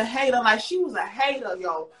was such a hater. Like, she was a hater,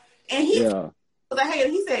 yo. And he was a hater.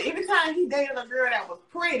 He said every time he dated a girl that was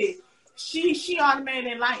pretty, she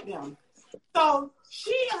automatically liked them. So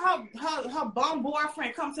her bum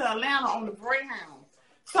boyfriend come to Atlanta on the Greyhound.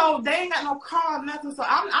 So they ain't got no car or nothing. So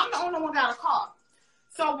I'm the only one got a car.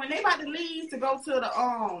 So when they about to leave to go to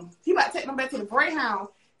the he about to take them back to the Greyhound,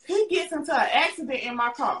 he gets into an accident in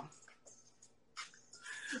my car.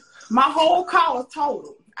 My whole car was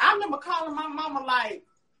totaled. I remember calling my mama like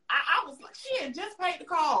I was like, she had just paid the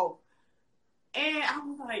call. And I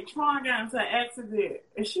was like, Tron got into an accident.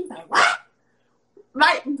 And she was like, what?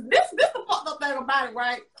 Like, this the fucked up thing about it,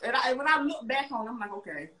 right? And when I look back on it, I'm like,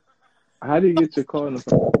 okay. How do you get your car in the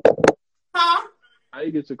first place? Huh? How do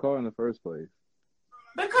you get your car in the first place?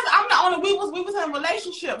 Because I'm the only, we was in a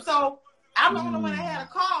relationship, so I'm the only one that had a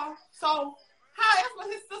car. So how else was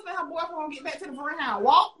his sister and her boyfriend gonna get back to the Greyhound?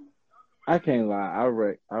 Walk? I can't lie.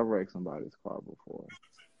 I wrecked somebody's car before.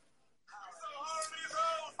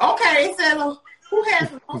 Okay, it said who has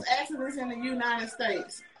the most accidents in the United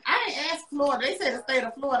States? I didn't ask Florida. They said the state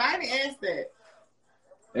of Florida. I didn't ask that.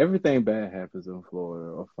 Everything bad happens in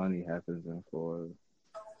Florida, or funny happens in Florida.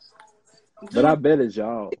 But I bet it's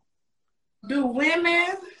y'all. Do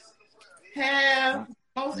women have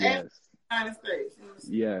most accidents in the United States?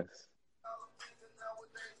 Yes.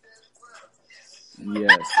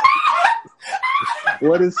 Yes.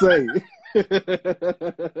 What it say? So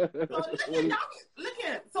look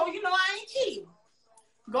at. So you know I ain't cheating.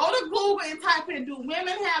 Go to Google and type in, do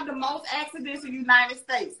women have the most accidents in the United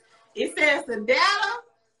States? It says the data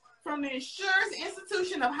from the Insurance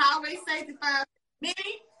Institution of Highway Safety finds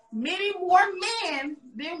many more men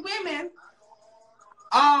than women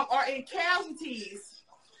are in casualties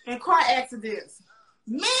in car accidents.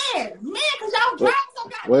 Men, because y'all drive so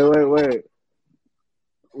goddamn.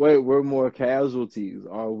 Wait, we're more casualties.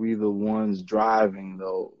 Are we the ones driving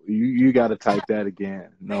though? You got to type that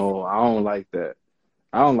again. No, I don't like that.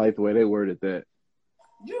 I don't like the way they worded that.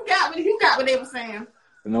 You got what they were saying.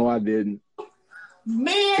 No, I didn't.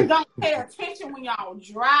 Men don't pay attention when y'all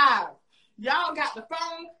drive. Y'all got the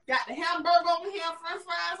phone, got the hamburger over here, french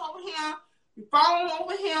fries over here, your phone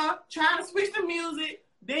over here, trying to switch the music.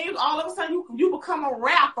 Then all of a sudden you become a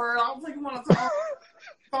rapper. All of a sudden you want to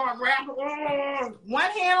start rapping.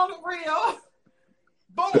 One hand on the grill.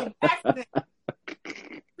 Boom, accident.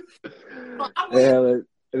 So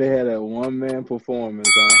they had that one-man performance,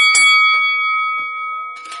 huh?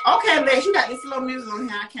 Okay, Lex, you got this slow music on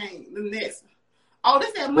here. I can't. The next. Oh,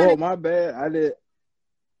 this that money. Oh, my bad. I did.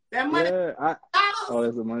 That money. Yeah,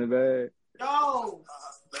 that's a money bag. No.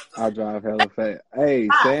 I drive hella fast. Hey,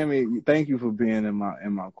 Sammy, thank you for being in my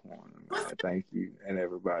corner, man. Thank you, and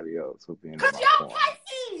everybody else for being in my corner. Cause y'all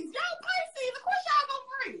Pisces. Of course y'all gonna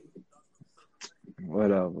free.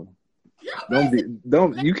 Whatever.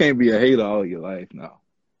 Don't you can't be a hater all your life now.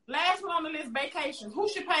 Last one on the list, vacations. Who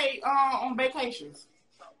should pay on vacations?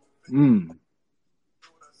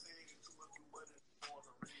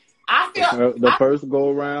 I feel the first go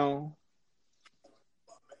around.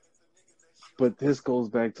 But this goes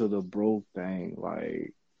back to the broke thing.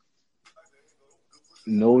 Like,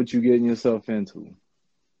 know what you're getting yourself into.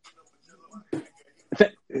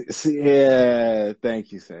 Yeah,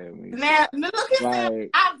 thank you, Sammy. Now, look at that.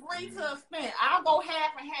 I agree to a spend. I'll go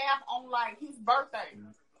half and half on, like, his birthday.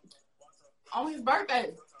 On his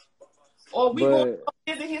birthday. Or we go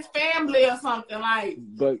visit his family or something. Like.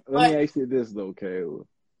 But let me ask you this, though, Kayla.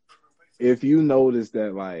 If you notice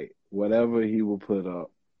that, like, whatever he will put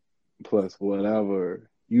up, plus whatever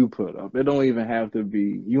you put up, it don't even have to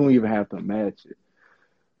be, you don't even have to match it.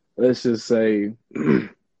 Let's just say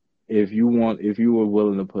if you were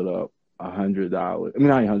willing to put up $100, I mean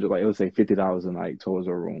not $100, like let's say $50 a night towards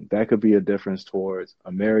a room, that could be a difference towards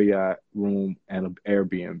a Marriott room and an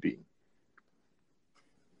Airbnb.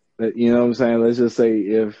 You know what I'm saying? Let's just say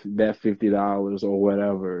if that $50 or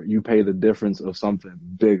whatever, you pay the difference of something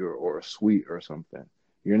bigger or a suite or something.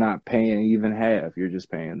 You're not paying even half. You're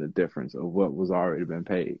just paying the difference of what was already been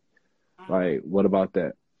paid. Like, what about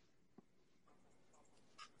that?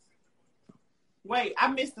 Wait, I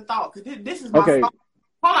missed the thought because this is my song.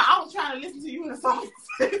 Hold on, I was trying to listen to you in the song.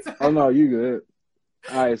 Oh no, you good.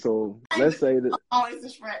 All right, so let's say that. Oh, it's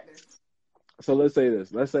distracting. So let's say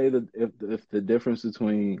this. Let's say that if the difference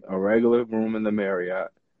between a regular room in the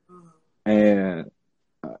Marriott and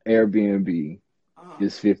Airbnb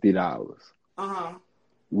is $50.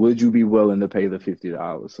 Would you be willing to pay the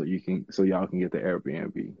 $50 so y'all can get the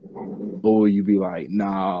Airbnb, or will you be like,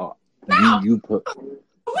 nah, you put?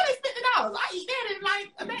 What is $50? I eat that in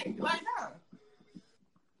like a day, like that.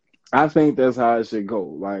 I think that's how it should go.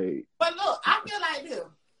 Like, but look, I feel like this.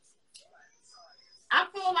 I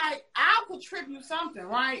feel like I'll contribute something,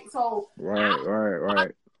 right? So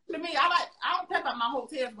right. To me, I don't pay about my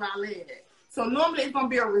hotels where I live at. So normally it's gonna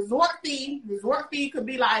be a resort fee. Resort fee could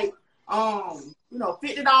be like $50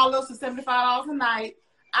 to $75 a night.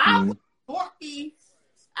 I'll pay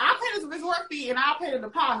the resort fee and I'll pay the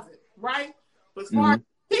deposit, right? But as far as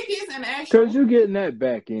tickets and actual, because you're getting that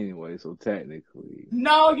back anyway, so technically.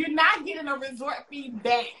 No, you're not getting a resort fee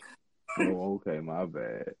back. Oh, okay, my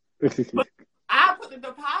bad. But I'll put the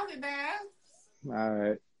deposit down. All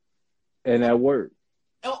right. And that worked.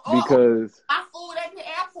 Because I food at the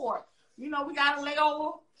airport. We got a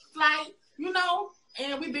layover flight,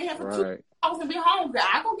 and we've been here for 2 hours and be hungry.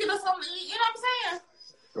 I go get us something to eat, you know what I'm saying?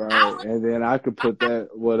 Right. And then I could put that,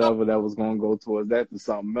 whatever that was going to go towards that, to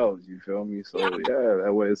something else, you feel me? So, yeah,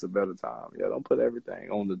 that way it's a better time. Yeah, don't put everything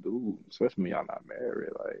on the dude, especially when y'all not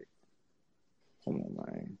married. Like, come on,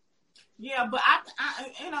 man. Yeah, but I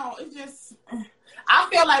you know, it just, I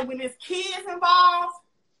feel like when there's kids involved,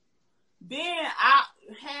 then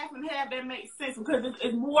half and half that makes sense because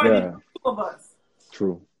it's more than two of us.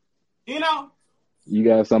 True. You know? You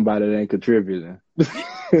got somebody that ain't contributing. You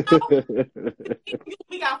know,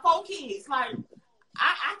 we got 4 kids. Like,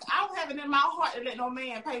 I don't have it in my heart to let no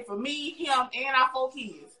man pay for me, him, and our 4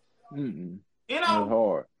 kids. Mm-mm. You know? That's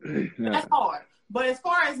hard. That's hard. But as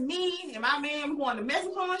far as me and my man going to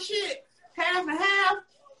Mexico and shit, half and half,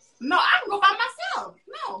 no, I can go by myself.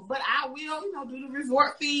 No, but I will, you know, do the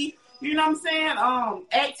resort fee. You know what I'm saying?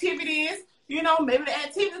 Activities. You know, maybe the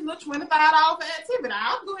activities look $25 for activity.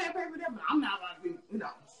 I'll go ahead and pay for them, but I'm not gonna be, you know.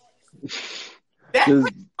 That's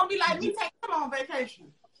gonna be like me taking them on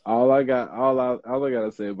vacation. All I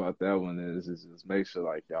gotta say about that one is just make sure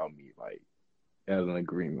like y'all meet like at an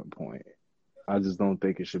agreement point. I just don't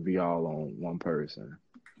think it should be all on one person.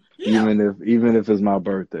 Yeah. Even if it's my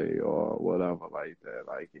birthday or whatever like that.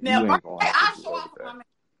 Like now, you ain't gonna have to do out for my man.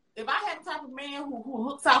 If I have the type of man who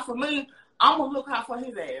looks out for me, I'm gonna look out for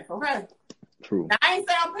his ass, okay? True. Now, I ain't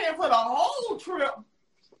saying I'm paying for the whole trip,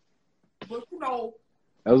 but you know.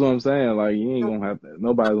 That's what I'm saying. Like you ain't gonna have to.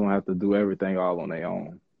 Nobody's gonna have to do everything all on their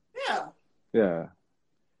own. Yeah. Yeah.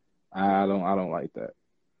 I don't like that.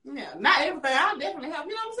 Yeah. Not everything. I'll definitely help.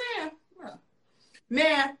 You know what I'm saying?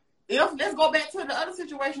 Yeah. Now, let's go back to the other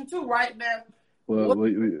situation too, right now. What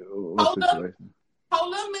situation?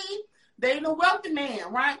 Hold up, me. They ain't a wealthy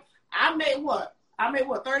man, right? I made what?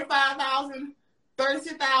 $35,000,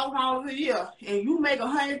 $36,000 a year, and you make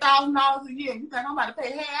 $100,000 a year. You think I'm about to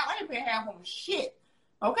pay half? I ain't paying half on shit.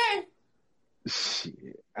 Okay.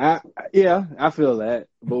 Shit. I feel that.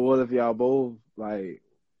 But what if y'all both like?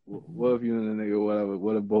 What if you and the nigga whatever?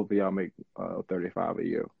 What if both of y'all make $35 a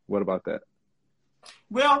year? What about that?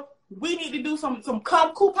 Well, we need to do some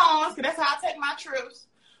coupons because that's how I take my trips.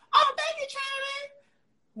 Oh, thank you, Charlie.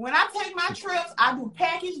 When I take my trips, I do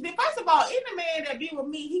package deals. First of all, any man that be with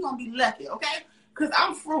me, he gonna be lucky, okay? Because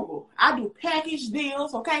I'm frugal. I do package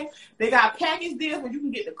deals, okay? They got package deals where you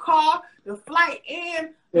can get the car, the flight,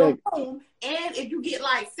 and the room. And if you get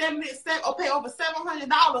like pay over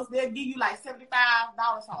 $700, they'll give you like $75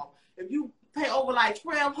 off. If you pay over like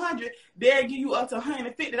 $1,200, they'll give you up to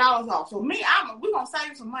 $150 off. So we're gonna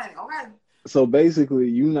save some money, okay? So basically,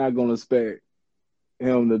 you're not gonna expect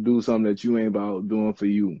him to do something that you ain't about doing for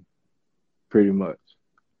you, pretty much.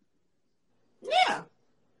 Yeah.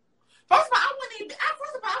 First of all, I'm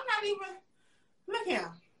not even. Look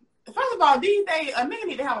here. First of all, these days, a nigga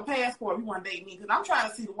need to have a passport if you want to date me because I'm trying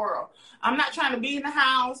to see the world. I'm not trying to be in the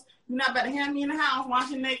house. You're not about to have me in the house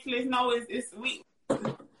watching Netflix. No,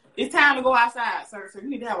 it's time to go outside, sir. So you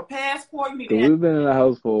need to have a passport. We've been in the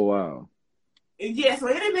house for a while. Yeah, so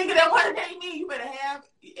any nigga that want to date me, you better have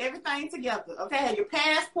everything together. Okay, have your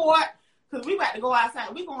passport because we about to go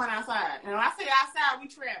outside. We going outside. And when I say outside, we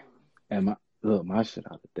traveling. And my shit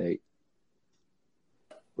out of date.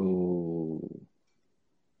 Ooh,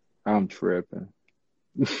 I'm tripping.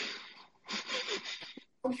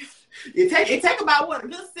 It take about what, a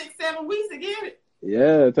good 6-7 weeks to get it.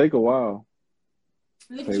 Yeah, it take a while.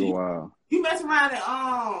 Take a while. You mess around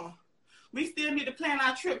and we still need to plan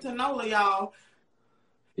our trip to NOLA, y'all.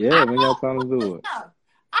 Yeah, when y'all trying to do it?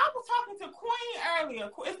 I was talking to Queen earlier.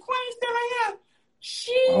 Is Queen still in here?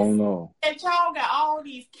 I don't know. And y'all got all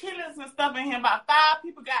these killers and stuff in here. About 5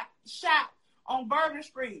 people got shot on Bourbon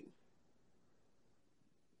Street.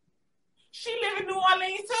 She live in New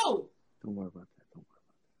Orleans too. Don't worry about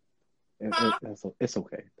that. It's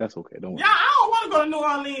okay. That's okay. Don't worry. Yeah, I don't want to go to New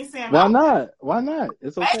Orleans, Sam. Why not?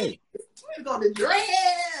 It's okay. Hey, we go to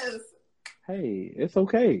dress. Hey, it's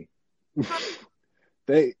okay.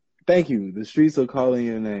 Thank you. The streets are calling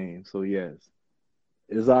your name, so yes,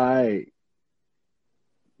 it's all right.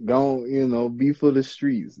 Don't be for the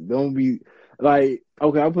streets. Don't be like,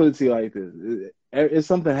 okay. I'll put it to you like this: it's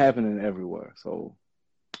something happening everywhere. So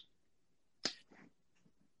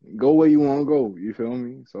go where you want to go. You feel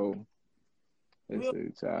me? So let's say,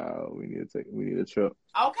 child, we need a trip.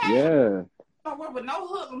 Okay. Yeah. But no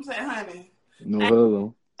hoodlums, honey. No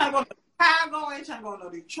hoodlum. I'm going to Chicago, I'm going to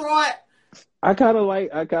Detroit. I kind of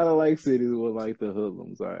like cities with like the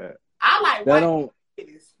hoodlums. All right. I like white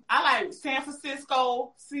cities. I like San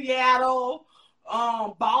Francisco, Seattle,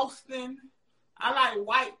 Boston. I like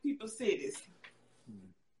white people cities.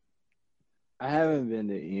 I haven't been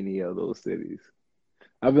to any of those cities.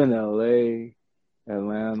 I've been to LA,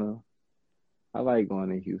 Atlanta. I like going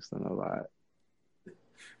to Houston a lot.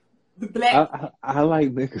 I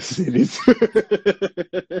like bigger cities.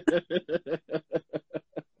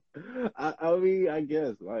 I mean, I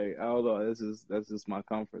guess, like, I don't know. That's just my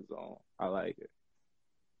comfort zone. I like it.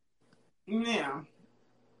 Yeah.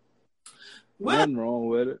 Nothing wrong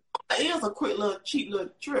with it. It is a quick little, cheap little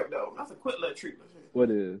trip, though. That's a quick little trip. What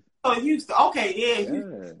is? Oh, Houston. Okay, yeah. Yeah.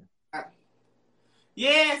 Houston.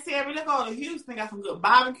 Yeah, Sammy, let's go to Houston. Got some good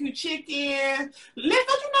barbecue chicken. Don't you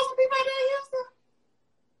know some people out there in Houston?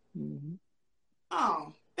 Mm-hmm.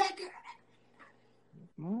 Oh, that good.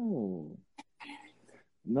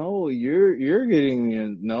 No, you're getting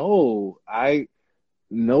in. No, I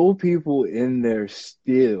know people in there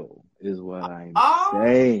still is what I'm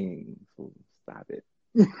saying. So stop it.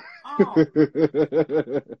 Oh.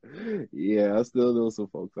 Yeah, I still know some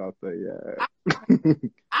folks out there. Yeah.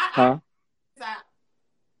 Huh?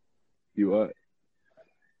 You what?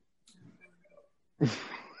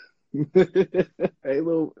 Hey,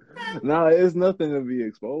 little. No, it's nothing to be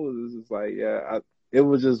exposed. It's just like, yeah, it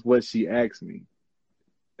was just what she asked me.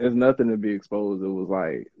 There's nothing to be exposed. It was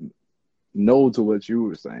like no to what you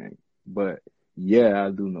were saying. But yeah,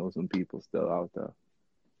 I do know some people still out there.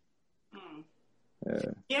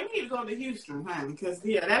 Yeah, we need to go to Houston, honey, because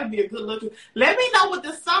that'll be a good look. Let me know what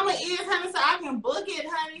the summer is, honey, so I can book it,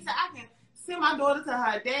 honey, so I can send my daughter to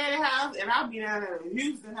her daddy's house, and I'll be down there in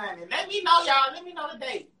Houston, honey. Let me know, y'all. Let me know the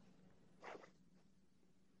date.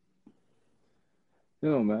 It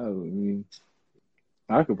don't matter with me.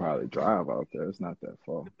 I could probably drive out there. It's not that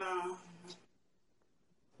far.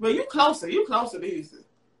 But you closer. You closer to Houston.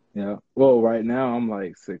 Yeah. Well, right now I'm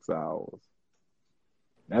like 6 hours.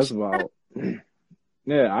 That's about.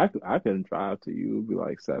 Yeah, I can drive to you. It'd be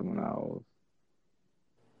like 7 hours.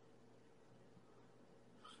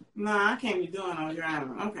 Nah, I can't be doing no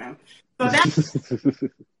driving. Okay. So that's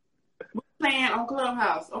playing on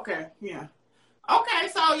Clubhouse. Okay, yeah. Okay,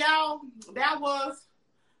 so y'all, that was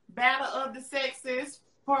Battle of the Sexes.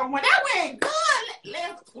 When that went good,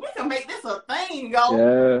 we can make this a thing, yo.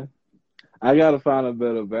 Yeah. I gotta find a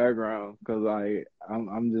better background because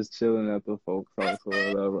I'm just chilling at the folks' house or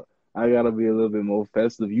whatever. I gotta be a little bit more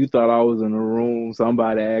festive. You thought I was in the room.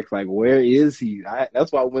 Somebody asked, like, where is he?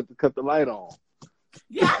 That's why I went to cut the light on.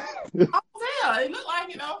 Yeah, hotel. It looked like, I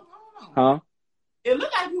don't know. Huh? It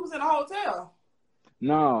looked like he was in a hotel.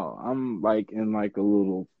 No, I'm like in like a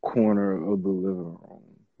little corner of the living room.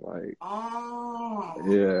 Like,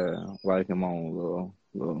 yeah, like in my own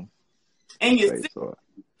little. And you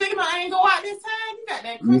thinking I ain't go out this time? You got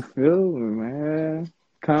that Christmas. You feel me, man?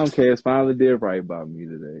 Comcast finally did right by me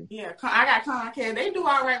today. Yeah, I got Comcast. They do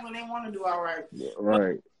all right when they want to do all right. Yeah,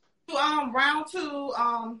 right. Round two,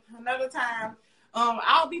 another time.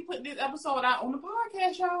 I'll be putting this episode out on the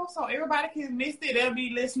podcast, y'all, so everybody can miss it. They'll be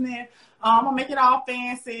listening. I'm gonna make it all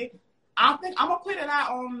fancy. I think I'm gonna put it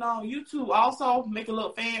out on YouTube. Also, make it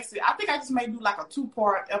look fancy. I think I just may do like a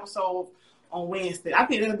 2-part episode on Wednesday. I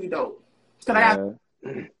think that'll be dope. That's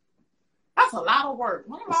a lot of work.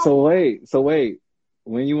 So wait.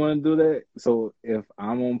 When you want to do that, so if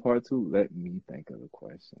I'm on part 2, let me think of the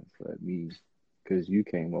questions. Because you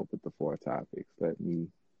came up with the 4 topics. Let me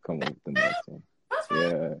come up with the next one. That's fine.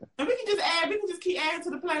 Yeah. And we can just keep adding to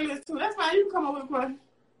the playlist too. That's fine. You can come up with a question.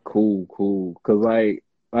 Cool. Because like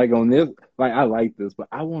on this, like I like this, but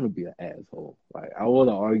I want to be an asshole. Like I want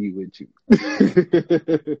to argue with you.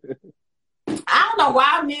 I don't know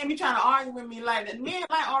why men be trying to argue with me like that. Men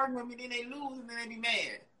like arguing with me, then they lose and then they be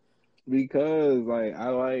mad. Because like I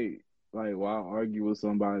like why argue with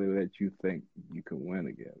somebody that you think you can win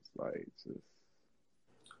against? Like just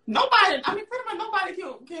nobody. I mean, pretty much nobody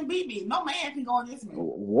can beat me. No man can go against me.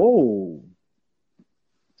 Whoa,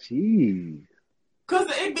 jeez. Cause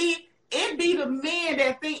it be the men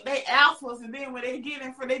that think they alphas, and then when they get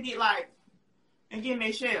in for, they get like and get in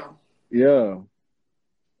their shell. Yeah,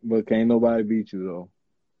 but can't nobody beat you though.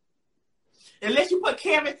 Unless you put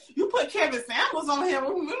Kevin Samuels on him,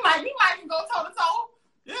 we might go toe to toe.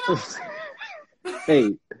 You know.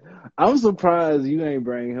 Hey, I'm surprised you ain't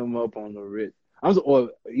bring him up on the rich.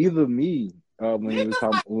 Or either me when we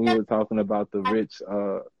were talking about the rich.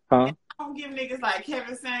 Huh? I don't give niggas like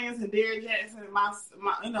Kevin Samuels and Derrick Jackson my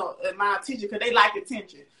attention because they like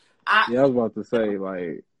attention. I was about to say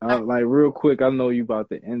like real quick. I know you about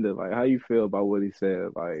to end it. Like, how you feel about what he said?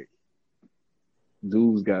 Like,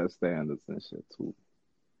 dudes got standards and shit too.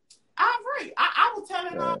 I agree. I was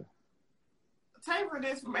telling Taylor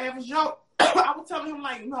this from Average Joe. I was telling him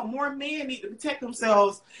like, more men need to protect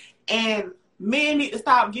themselves, and men need to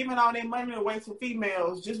stop giving all their money away to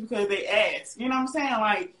females just because they ask. You know what I'm saying?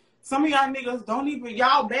 Like, some of y'all niggas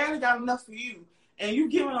y'all barely got enough for you. And you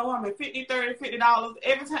giving a woman $50, $30, $50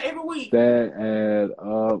 every week. That add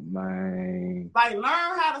up, man. Like, learn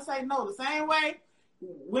how to say no. The same way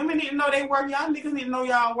women need to know they worth. Y'all niggas need to know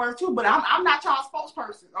y'all worth too. But I'm not y'all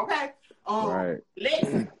spokesperson, okay? Right. Let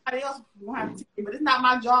somebody else gonna have to tell you, but it's not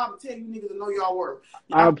my job to tell you niggas to know y'all work.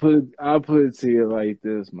 I'll put it to you like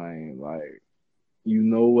this, man. Like, you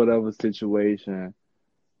know, whatever situation,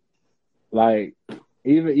 like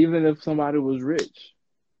even if somebody was rich,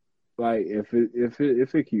 like if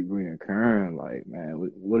it keep reoccurring, like, man,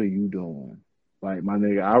 what are you doing? Like, my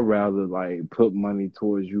nigga, I'd rather like put money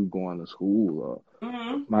towards you going to school. Or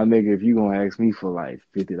my nigga, if you gonna ask me for like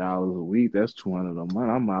 $50 a week, that's $200 a month.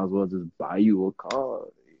 I might as well just buy you a car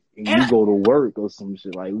and you go to work or some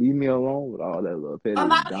shit. Like, leave me alone with all that little petty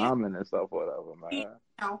diamond and stuff, whatever, man.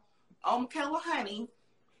 Killer Honey,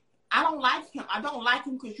 I don't like him. I don't like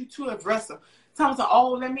him because you too aggressive. Someone said,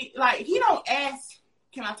 "Oh, let me," like, he don't ask,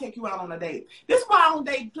 "Can I take you out on a date?" This is why I don't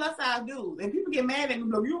date plus size dudes. And people get mad at me,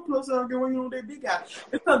 like, "You a plus size girl when you don't date big guys."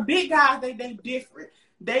 Because big guys, they different.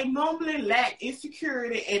 They normally lack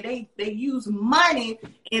insecurity and they use money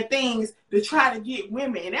and things to try to get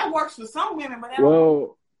women. And that works for some women, but that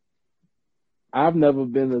well, I've never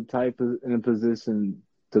been the type in a position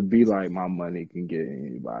to be like my money can get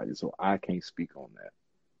anybody, so I can't speak on that.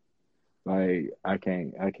 Like, I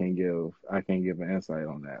can't give an insight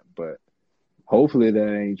on that, but hopefully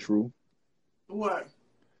that ain't true. What?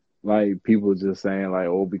 Like, people just saying like,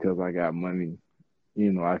 "Oh, because I got money,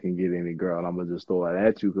 you know, I can get any girl, and I'm gonna just throw it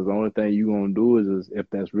at you." Because the only thing you gonna do is just, if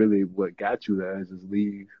that's really what got you there, is just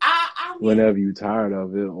leave whenever you tired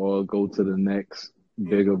of it, or go to the next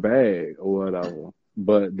bigger bag or whatever.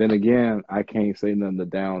 But then again, I can't say nothing to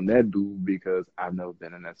down that dude because I've never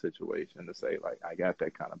been in that situation to say like I got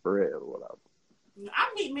that kind of bread or whatever. I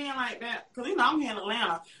meet men like that because, you know, I'm here in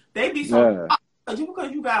Atlanta. They be so just because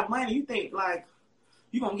you got money, you think like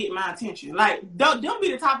you gonna get my attention. Like, don't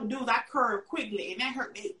be the type of dudes I curve quickly, and that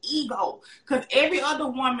hurt their ego. Because every other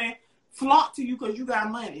woman flaunt to you because you got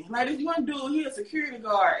money. Like, this one dude, he a security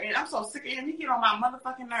guard, and I'm so sick of him. He get on my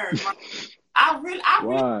motherfucking nerves. I really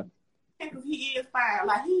because he is fine.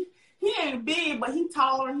 Like, he ain't big, but he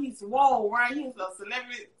tall and he's swole, right? He's a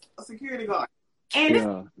celebrity security guard. And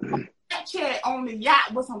this chat on the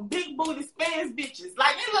yacht with some big booty Spanish bitches.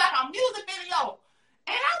 Like, it look like a music video.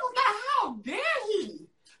 And I was like, how dare he?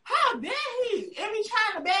 How dare he? And he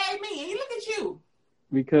trying to bag me. And he look at you.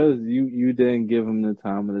 Because you didn't give him the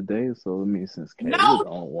time of the day. So, I mean, since Kayla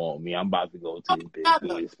don't want me, I'm about to go to the big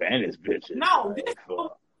booty Spanish bitches. No, like, this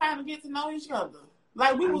was trying to get to know each other.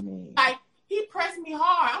 Like, like, he pressed me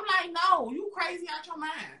hard. I'm like, no, you crazy out your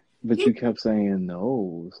mind. But you kept saying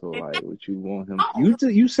no. So, like, what you want him?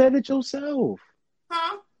 You said it yourself.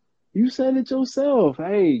 Huh? You said it yourself.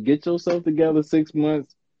 Hey, get yourself together 6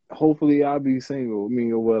 months. Hopefully I'll be single,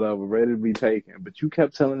 or whatever, ready to be taken. But you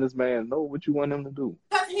kept telling this man no. What you want him to do?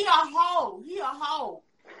 Because he a hoe. He a hoe.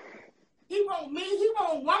 He want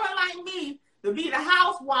woman like me to be the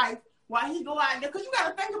housewife while he go out there. Because you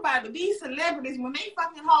got to think about it. These celebrities, when they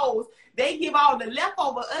fucking hoes, they give all the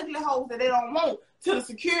leftover ugly hoes that they don't want to the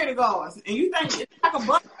security guards. And you think it's like a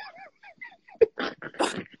buck.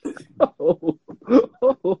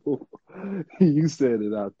 You said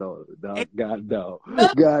it. I thought it. Dog. God,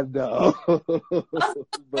 dog.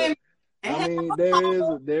 But I mean,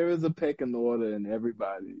 there is a pecking order in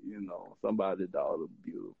everybody. You know, somebody's daughter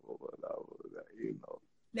beautiful, whatever. You know.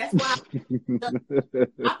 That's why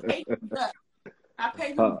I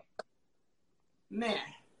pay him. Man.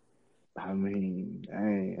 I mean,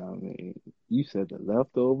 you said the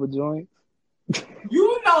leftover joints.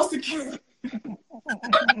 You know security.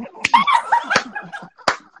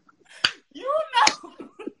 You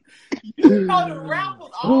know the rappers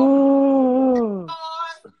all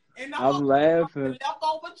and I'm laughing.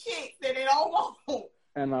 Leftover chicks that they don't want.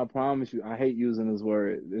 And I promise you, I hate using this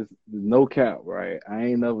word. There's no cap, right? I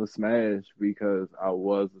ain't never smashed because I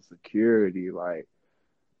was a security. Like,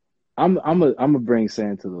 I'm a bring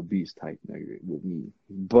sand to the beach type nigga with me.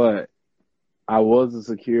 But I was a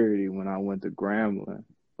security when I went to Grambling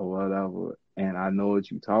or whatever, and I know what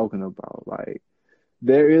you're talking about. Like,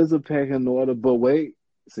 there is a pecking order, but wait,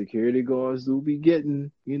 security guards do be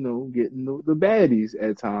getting the baddies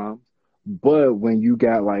at times. But when you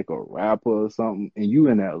got like a rapper or something, and you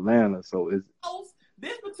in Atlanta, so it's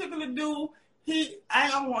this particular dude.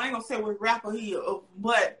 I ain't gonna say what rapper he is,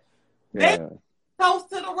 but they close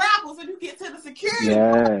to the rapper, so you get to the security.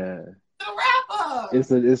 Yeah, the rapper.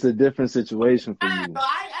 It's a different situation for you. So I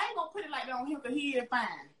ain't gonna put it like that on him because he is fine.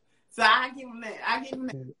 So I give him that.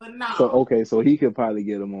 But no. So okay, so he could probably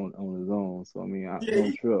get him on his own. So I mean, I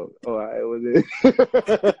don't trip. Oh, I was it.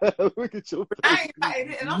 Look at your face.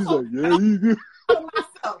 And I'm so you do.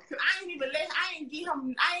 Myself, cause I ain't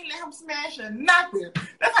let him smash or nothing.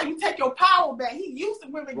 That's how you take your power back. He used to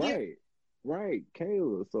women Right,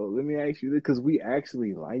 Kayla. So let me ask you this, because we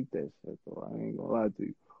actually like that shit, though. I ain't gonna lie to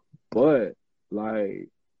you. But, like,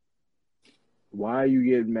 why are you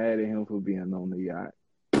getting mad at him for being on the yacht?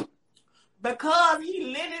 Because he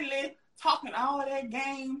literally talking all that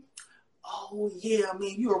game. Oh, yeah, I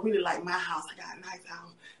mean, you are really like my house. I got a nice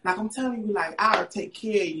house. Like, I'm telling you, like, I'll take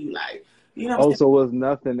care of you. Like, you know. Oh, so it was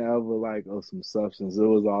nothing ever like, oh, some substance. It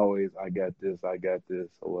was always, I got this,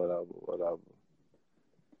 or whatever.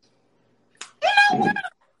 You know,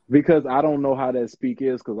 because I don't know how that speak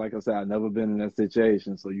is, because like I said, I've never been in that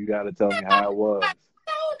situation, so you got to tell me how it was. No,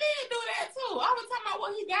 did do that too. I was talking about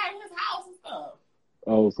what he got in his house and stuff.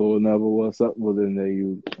 Oh, so it never was something within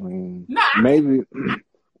there. Nah, maybe.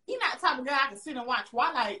 He not the type of guy I can sit and watch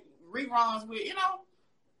Twilight reruns with, you know.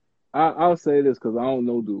 I'll say this because I don't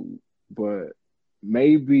know dude, but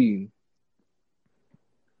maybe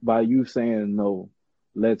by you saying no,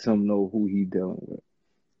 lets him know who he dealing with.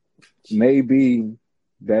 Maybe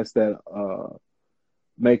that's that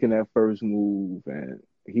making that first move, and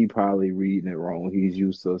he probably reading it wrong. He's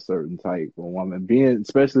used to a certain type of woman,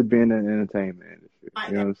 especially being in the entertainment industry.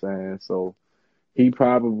 You know what I'm saying? So he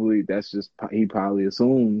probably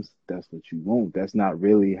assumes that's what you want. That's not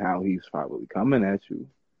really how he's probably coming at you.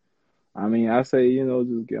 I mean, I say, you know,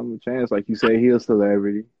 just give him a chance. Like you say, he's a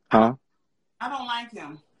celebrity, huh? I don't like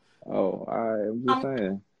him. Oh, I'm just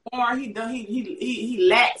saying. Or he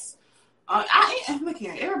lacks. Look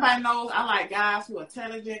here. Everybody knows I like guys who are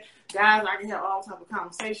intelligent, guys I can have all type of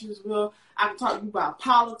conversations with. I can talk to you about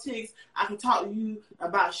politics. I can talk to you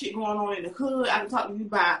about shit going on in the hood. I can talk to you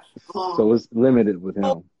about. So it's limited with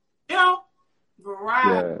him. You know,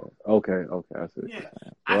 variety. Yeah. Okay. I see. Yeah.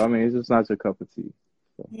 Well, I mean, it's just not your cup of tea.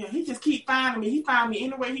 So. Yeah, he just keep finding me. He find me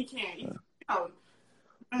any way he can. You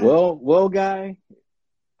know. Well, guy,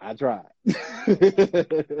 I tried.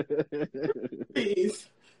 Please.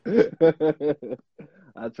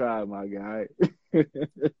 I tried, my guy.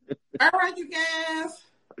 All right, you guys.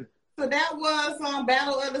 So that was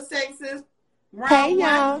Battle of the Sexes. Hey,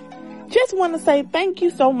 y'all. Just want to say thank you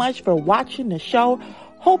so much for watching the show.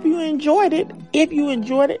 Hope you enjoyed it. If you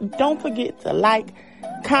enjoyed it, don't forget to like,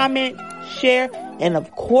 comment, share, and of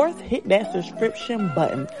course, hit that subscription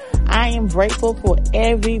button. I am grateful for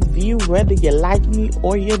every view, whether you like me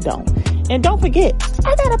or you don't. And don't forget,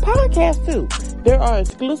 I got a podcast too. There are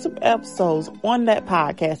exclusive episodes on that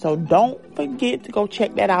podcast, so don't forget to go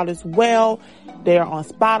check that out as well. They're on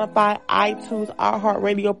Spotify, iTunes,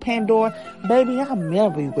 iHeartRadio, Pandora. Baby, I'm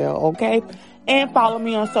everywhere, okay? And follow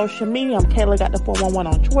me on social media. I'm Kayla Got the 411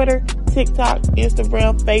 on Twitter, TikTok,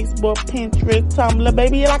 Instagram, Facebook, Pinterest, Tumblr.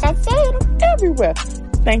 Baby, like I said, I'm everywhere.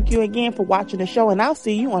 Thank you again for watching the show, and I'll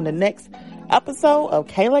see you on the next episode of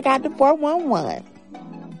Kayla Got the 411.